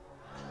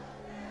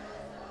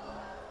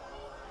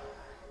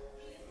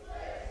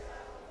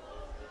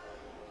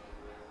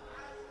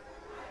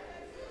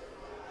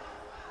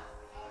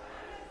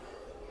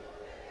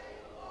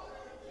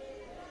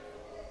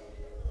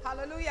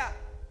 Hallelujah.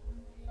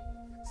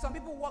 Some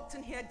people walked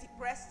in here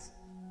depressed.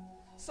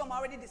 Some are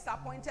already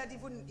disappointed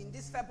even in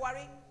this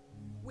February.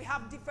 We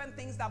have different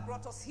things that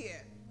brought us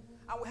here.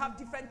 And we have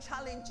different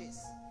challenges.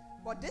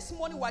 But this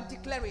morning we are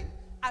declaring,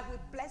 I will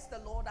bless the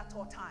Lord at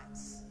all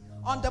times.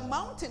 On the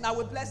mountain, I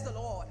will bless the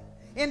Lord.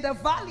 In the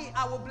valley,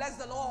 I will bless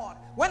the Lord.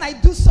 When I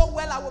do so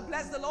well, I will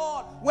bless the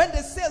Lord. When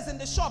the sales in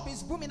the shop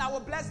is booming, I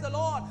will bless the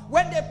Lord.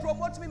 When they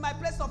promote me in my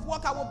place of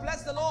work, I will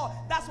bless the Lord.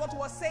 That's what he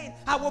was saying.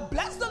 I will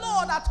bless the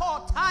Lord at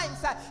all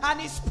times, and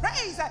his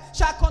praise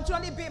shall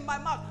continually be in my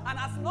mouth. And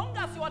as long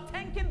as you are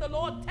thanking the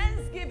Lord,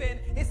 thanksgiving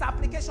is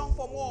application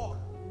for more.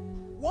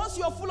 Once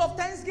you're full of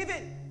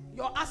thanksgiving,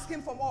 you're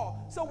asking for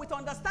more. So with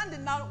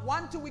understanding now,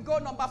 1, 2, we go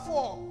number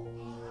 4.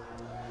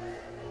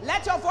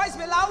 Let your voice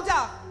be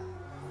louder.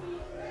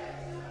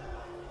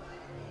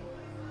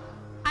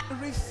 I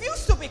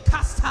refuse to be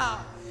cast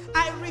out.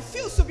 I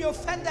refuse to be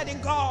offended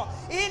in God.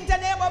 In the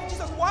name of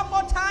Jesus, one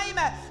more time,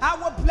 I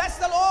will bless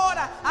the Lord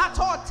at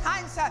all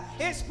times.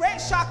 His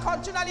praise shall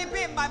continually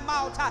be in my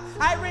mouth.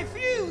 I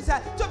refuse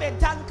to be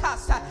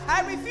downcast.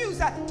 I refuse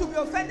to be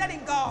offended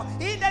in God.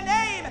 In the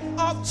name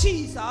of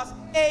Jesus,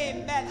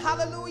 amen.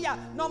 Hallelujah.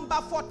 Number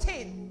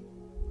 14.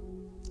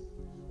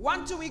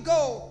 1, 2, we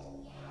go.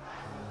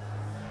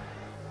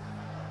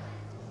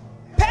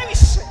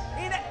 Perish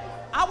in it.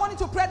 I want you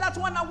to pray that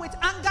one now with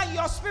anger in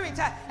your spirit.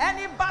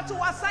 Any battle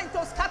assigned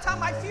to scatter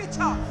my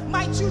future,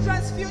 my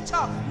children's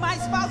future, my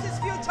spouse's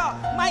future,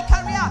 my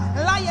career,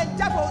 lion,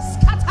 devil,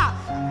 scatter.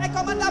 I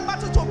command that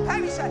battle to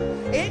perish.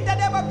 In the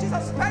name of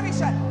Jesus, perish.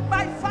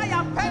 By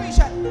fire, perish.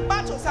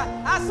 Battles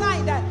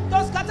assigned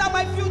to scatter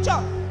my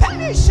future,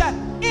 perish.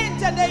 In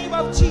the name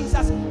of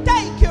Jesus.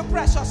 Thank you,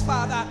 precious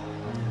Father.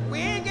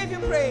 We give you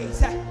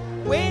praise.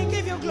 We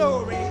give you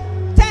glory.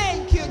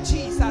 Thank you,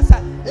 Jesus.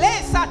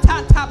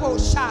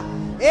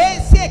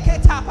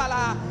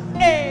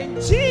 In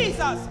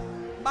Jesus'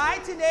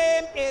 mighty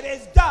name, it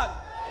is done.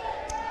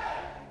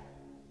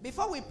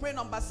 Before we pray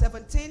number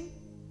 17,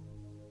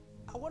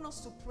 I want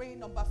us to pray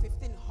number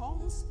 15.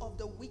 Horns of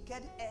the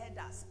wicked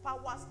elders,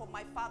 powers from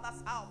my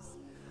father's house,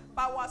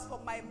 powers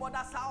from my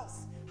mother's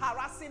house,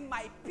 harassing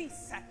my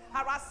peace,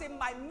 harassing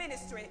my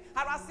ministry,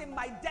 harassing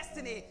my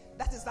destiny.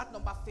 That is that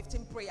number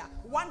 15 prayer.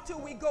 1, 2,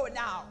 we go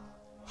now.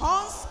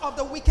 Horns of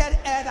the wicked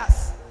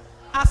elders,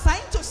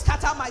 assigned to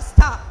scatter my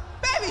star,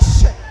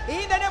 perish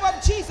in the name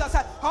of Jesus.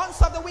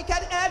 Horns of the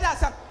wicked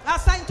elders,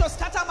 assigned to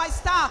scatter my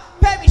star,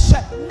 perish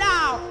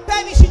now.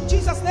 Perish in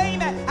Jesus'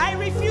 name. I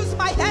refuse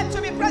my head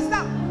to be pressed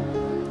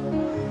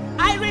down.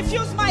 I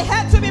refuse my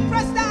head to be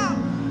pressed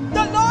down.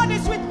 The Lord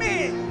is with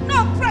me.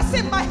 No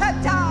pressing my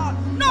head down.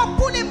 No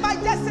pulling my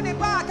destiny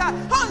back.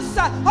 Horns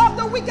of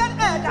the wicked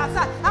elders,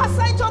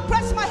 assigned to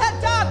press my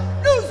head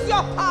down. Lose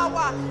your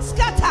power.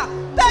 Scatter.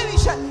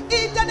 Perish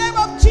in the name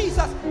of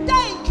Jesus.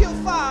 Thank you,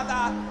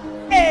 Father.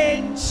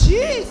 In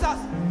Jesus'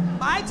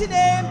 mighty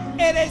name,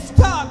 it is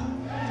done.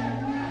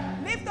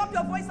 Lift up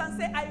your voice and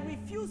say, I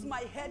refuse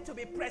my head to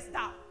be pressed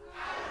down.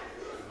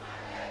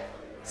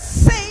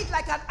 Say it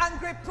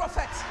every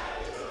prophet.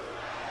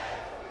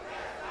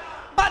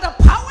 By the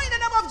power in the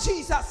name of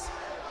Jesus.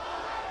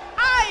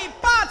 I,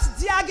 Pat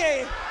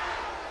Diage,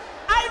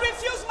 I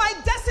refuse my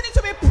destiny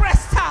to be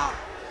pressed down.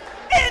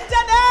 In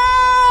the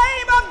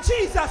name of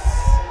Jesus.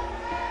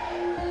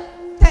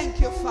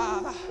 Thank you,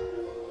 Father.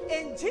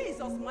 In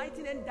Jesus'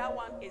 mighty name, that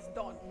one is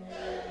done.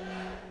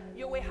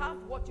 You will have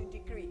what you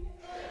decree.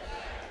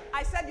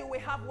 I said you will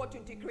have what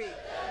you decree.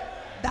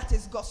 That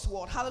is God's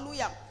word.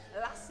 Hallelujah.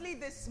 Lastly,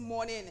 this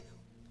morning,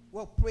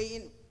 we're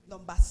praying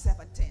number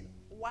 17.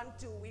 1,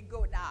 2, we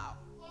go now.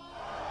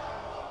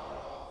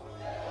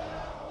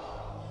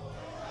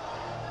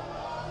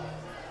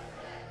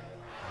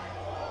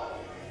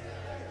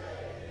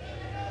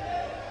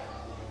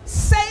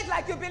 Say it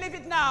like you believe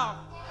it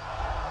now.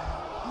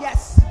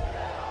 Yes.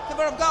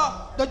 Favor of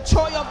God, the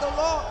joy of the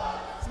Lord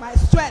is my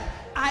strength.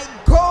 I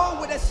go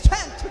with the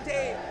strength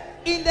today.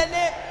 In the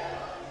name.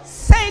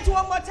 Say it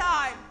one more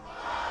time.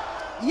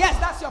 Yes,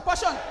 that's your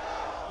portion.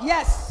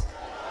 Yes.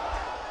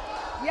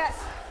 Yes.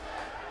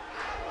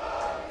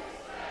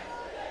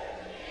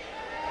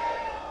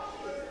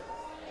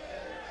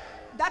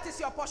 That is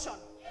your portion.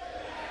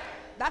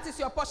 That is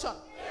your portion.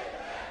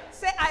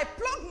 Say, I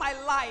plug my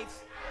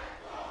life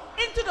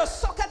into the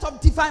socket of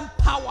divine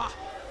power.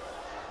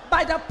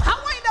 By the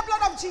power in the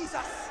blood of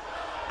Jesus,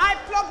 I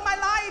plug my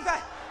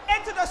life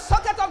into the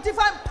socket of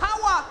divine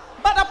power.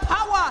 By the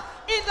power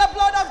in the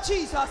blood of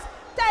Jesus.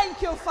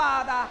 Thank you,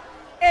 Father.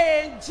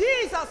 In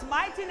Jesus'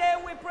 mighty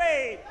name we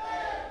pray.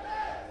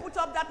 Put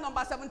up that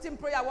number 17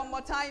 prayer one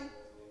more time.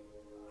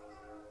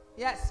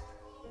 Yes.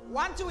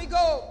 1, 2, we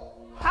go.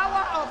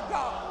 Power of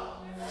God.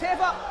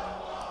 Favor.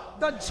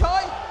 The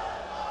joy.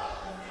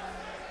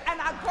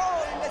 And I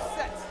go in this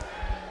set.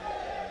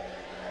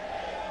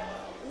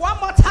 One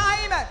more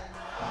time.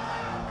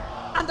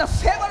 And the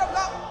favor of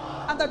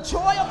God and the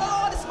joy of the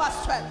Lord is my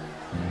strength.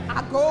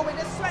 I go with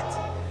this strength.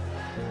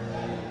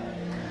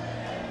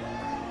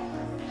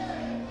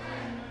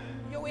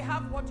 You will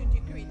have what you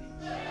decreed.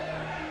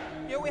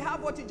 You will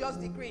have what you just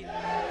decreed.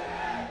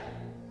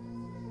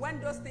 When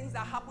those things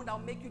that happen that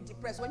will make you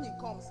depressed, when it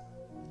comes,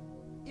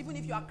 even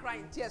if you are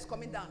crying, tears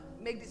coming down,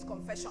 make this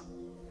confession.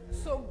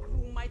 So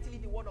grew mightily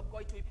the word of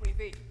God to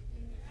prevail.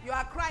 You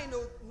are crying,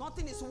 no,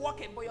 nothing is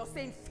working, but you're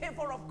saying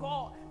favor of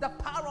God, the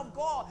power of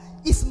God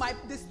is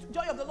the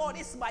joy of the Lord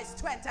is my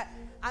strength.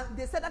 And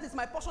they said that is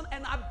my portion,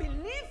 and I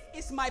believe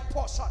it's my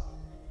portion.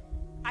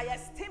 I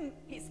esteem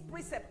his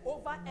precept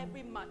over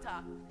every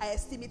matter. I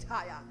esteem it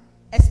higher.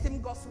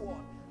 Esteem God's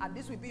word. And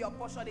this will be your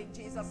portion in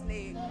Jesus'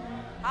 name.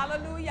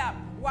 Hallelujah.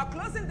 We are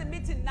closing the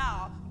meeting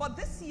now. But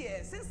this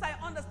year, since I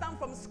understand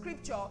from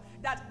scripture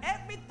that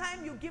every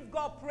time you give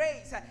God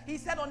praise, he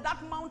said on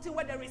that mountain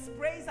where there is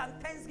praise and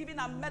thanksgiving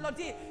and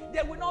melody,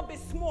 they will not be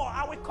small.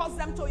 I will cause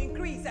them to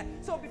increase.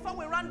 So before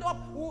we round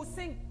up, we will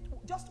sing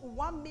just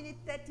 1 minute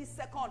 30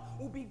 seconds.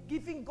 We'll be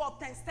giving God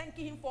thanks,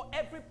 thanking him for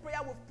every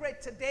prayer we've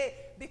prayed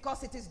today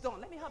because it is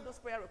done. Let me have those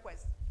prayer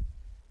requests.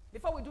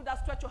 Before we do that,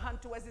 stretch your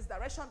hand towards this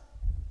direction.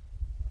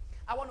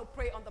 I want to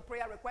pray on the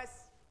prayer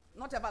requests.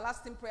 Not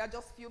everlasting prayer,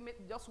 just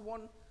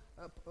one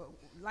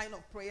line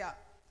of prayer,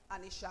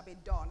 and it shall be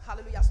done.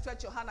 Hallelujah.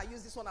 Stretch your hand. I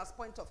use this one as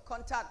point of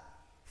contact.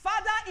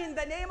 Father, in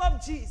the name of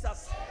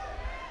Jesus,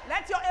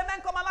 let your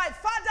amen come alive.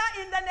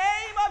 Father, in the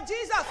name of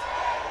Jesus,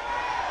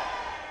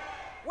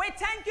 we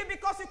thank you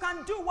because you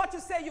can do what you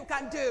say you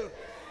can do.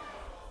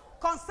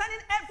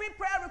 Concerning every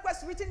prayer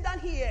request written down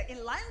here,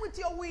 in line with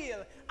your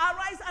will,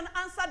 arise and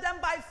answer them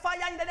by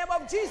fire in the name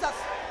of Jesus.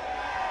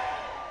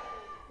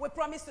 We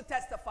promise to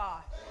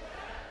testify.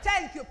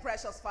 Thank you,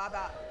 precious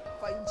Father.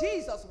 For in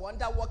Jesus'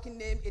 wonder-working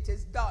name, it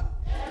is done.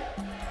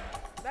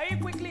 Very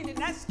quickly, in the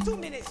next 2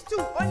 minutes.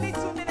 Only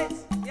 2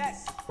 minutes.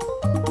 Yes.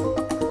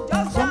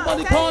 Just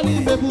somebody now, call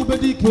him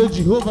Ebubedike,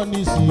 Jehovah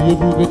Nisi,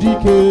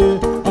 Ebubedike.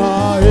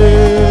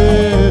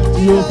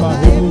 Jehovah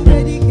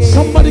Ebubedike.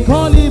 Somebody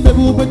call him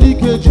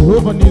Ebubedike,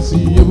 Jehovah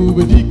Nisi,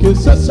 Ebubedike.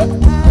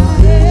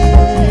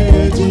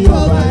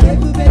 Jehovah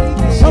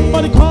Ebubedike.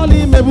 Somebody call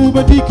him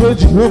Ebubedike,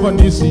 Jehovah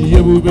Nisi,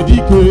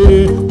 Ebubedike.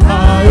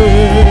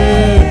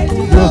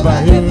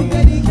 Jehovah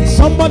Ebubedike.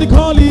 Somebody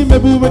call him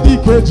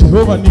Ebubedike,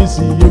 Jehovah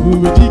Nisi,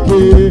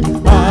 Ebubedike.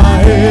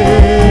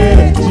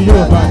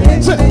 Jehovah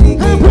Ebubedike.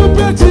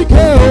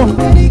 Ebubedike,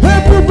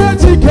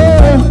 Ebubedike,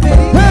 Ebubedike,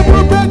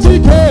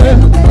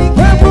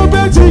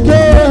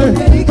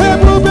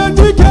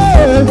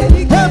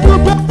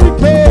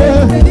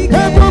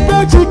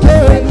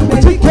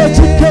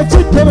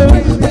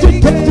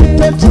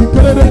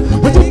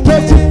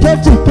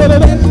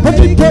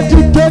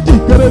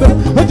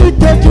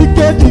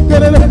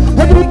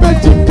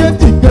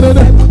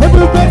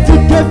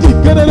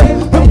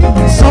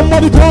 Ebubedike,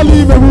 somebody call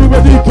him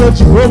Ebubedike,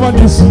 Jehovah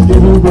Nisi,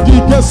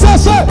 Ebubedike.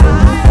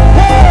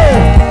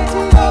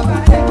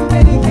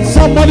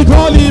 Somebody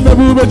call him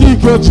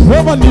Ebubedike,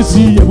 Jehovah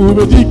Nisi,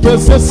 Ebubedike.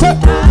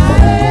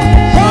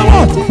 Come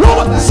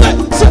on, say,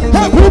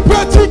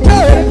 Ebubedike,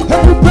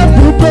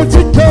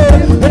 Ebubedike,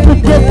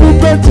 Ebubedike,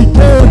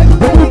 Ebubedike.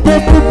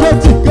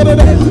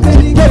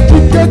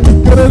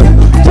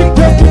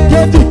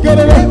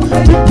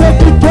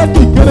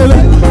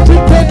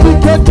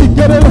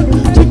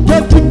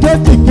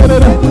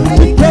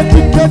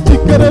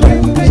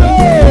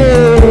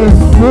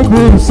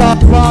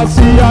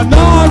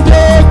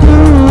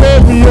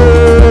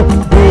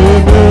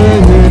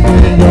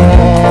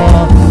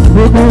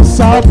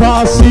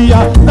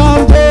 Sabasia,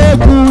 Nande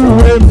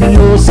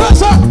Kuemio.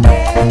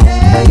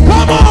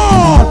 Come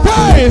on,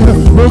 hey,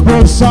 Mugo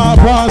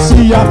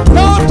Sabasia,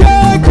 Nande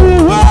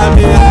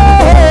Kuemio.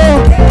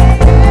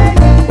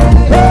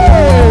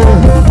 Hey,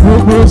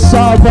 Mugo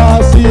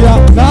Sabasia,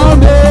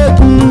 Nande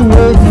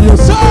Kuemio.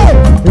 So,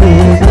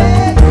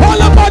 all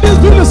the bodies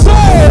do the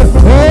same.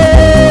 Hey,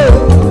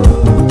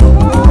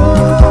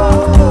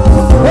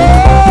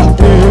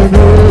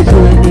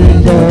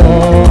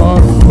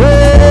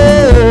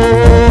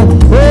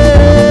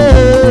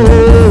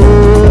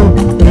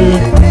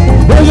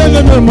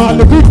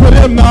 Malaki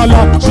Kurem Nala,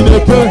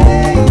 Chineke.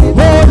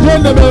 Oh,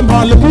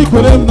 Malaki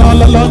Kurem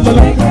Nala,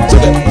 Lala.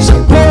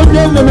 Oh,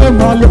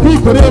 Malaki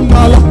Kurem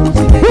Nala.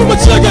 Who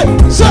much again?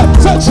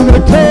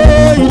 Chineke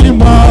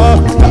Ilima.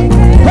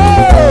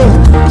 Hey,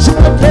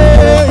 Chineke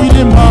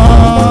Ilima.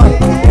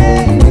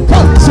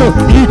 So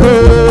ego,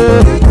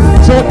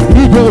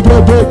 go,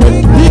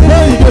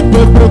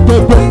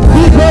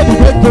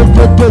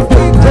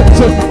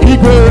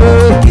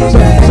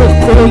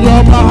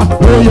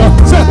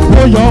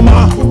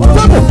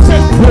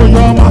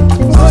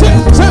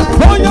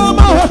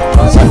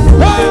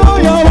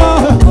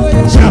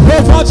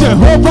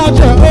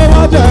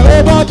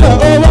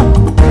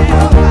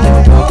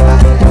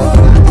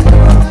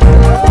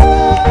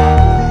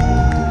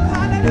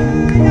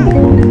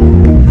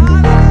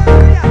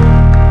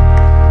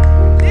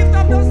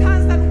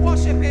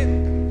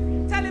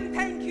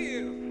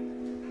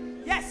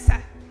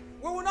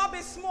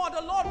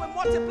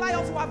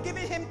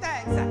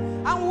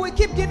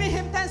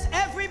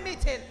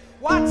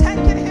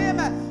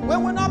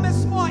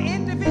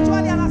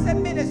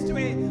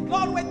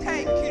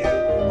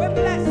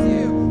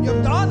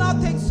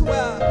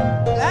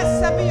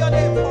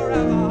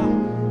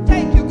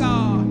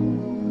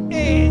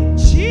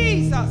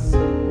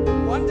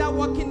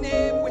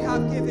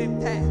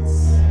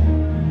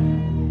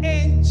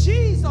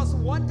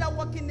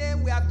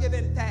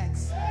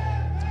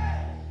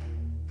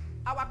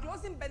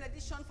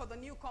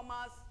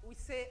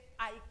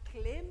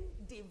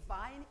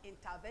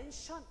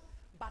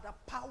 by the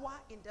power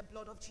in the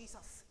blood of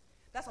Jesus.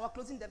 That's our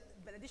closing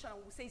benediction, and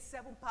we'll say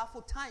 7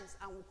 powerful times,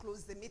 and we'll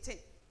close the meeting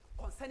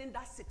concerning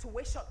that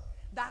situation,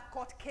 that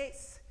court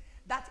case,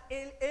 that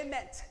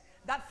ailment,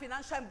 that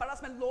financial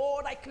embarrassment.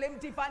 Lord, I claim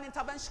divine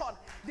intervention.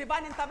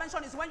 Divine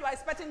intervention is when you are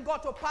expecting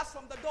God to pass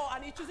from the door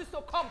and he chooses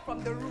to come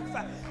from the roof.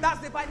 That's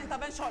divine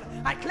intervention.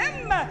 I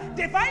claim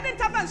divine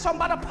intervention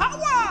by the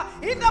power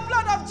in the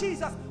blood of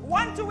Jesus.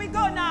 1, 2, we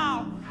go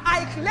now.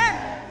 I claim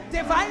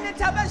divine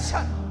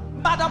intervention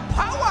by the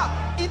power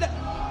in the...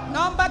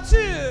 Number 2.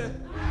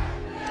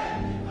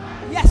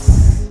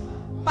 Yes.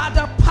 By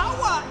the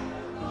power.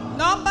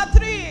 Number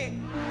 3.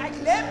 I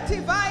claim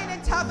divine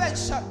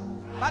intervention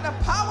by the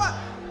power.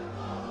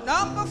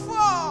 Number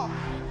 4.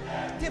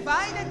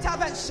 Divine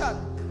intervention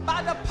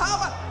by the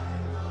power.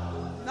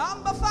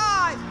 Number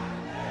 5.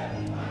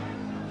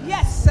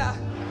 Yes, sir.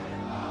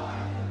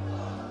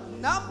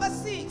 Number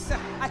 6.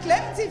 I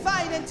claim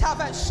divine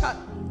intervention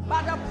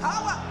by the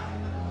power.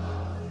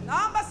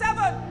 Number 7,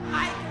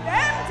 I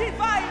claim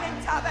divine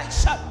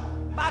intervention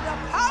by the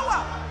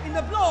power in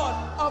the blood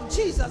of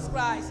Jesus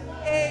Christ.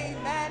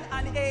 Amen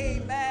and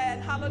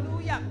amen.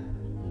 Hallelujah.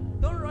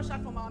 Don't rush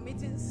out from our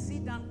meeting.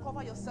 Sit down,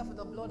 cover yourself with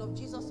the blood of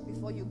Jesus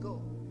before you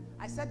go.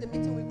 I said the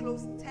meeting will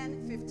close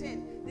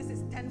 10:15. This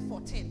is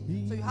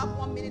 10:14. So you have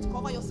 1 minute,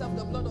 cover yourself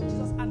with the blood of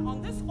Jesus. And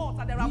on this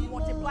altar, there are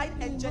multiplied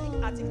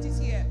angelic activities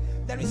here.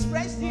 There is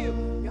fresh dew.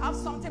 You have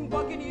something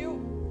bugging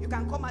you, you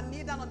can come and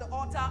kneel down on the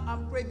altar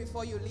and pray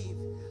before you leave.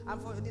 And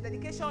for the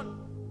dedication,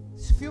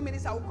 few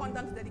minutes, I will come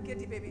down to dedicate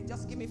the baby.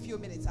 Just give me a few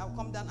minutes. I will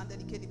come down and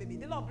dedicate the baby.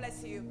 The Lord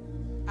bless you.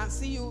 And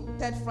see you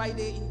 3rd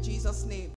Friday in Jesus' name.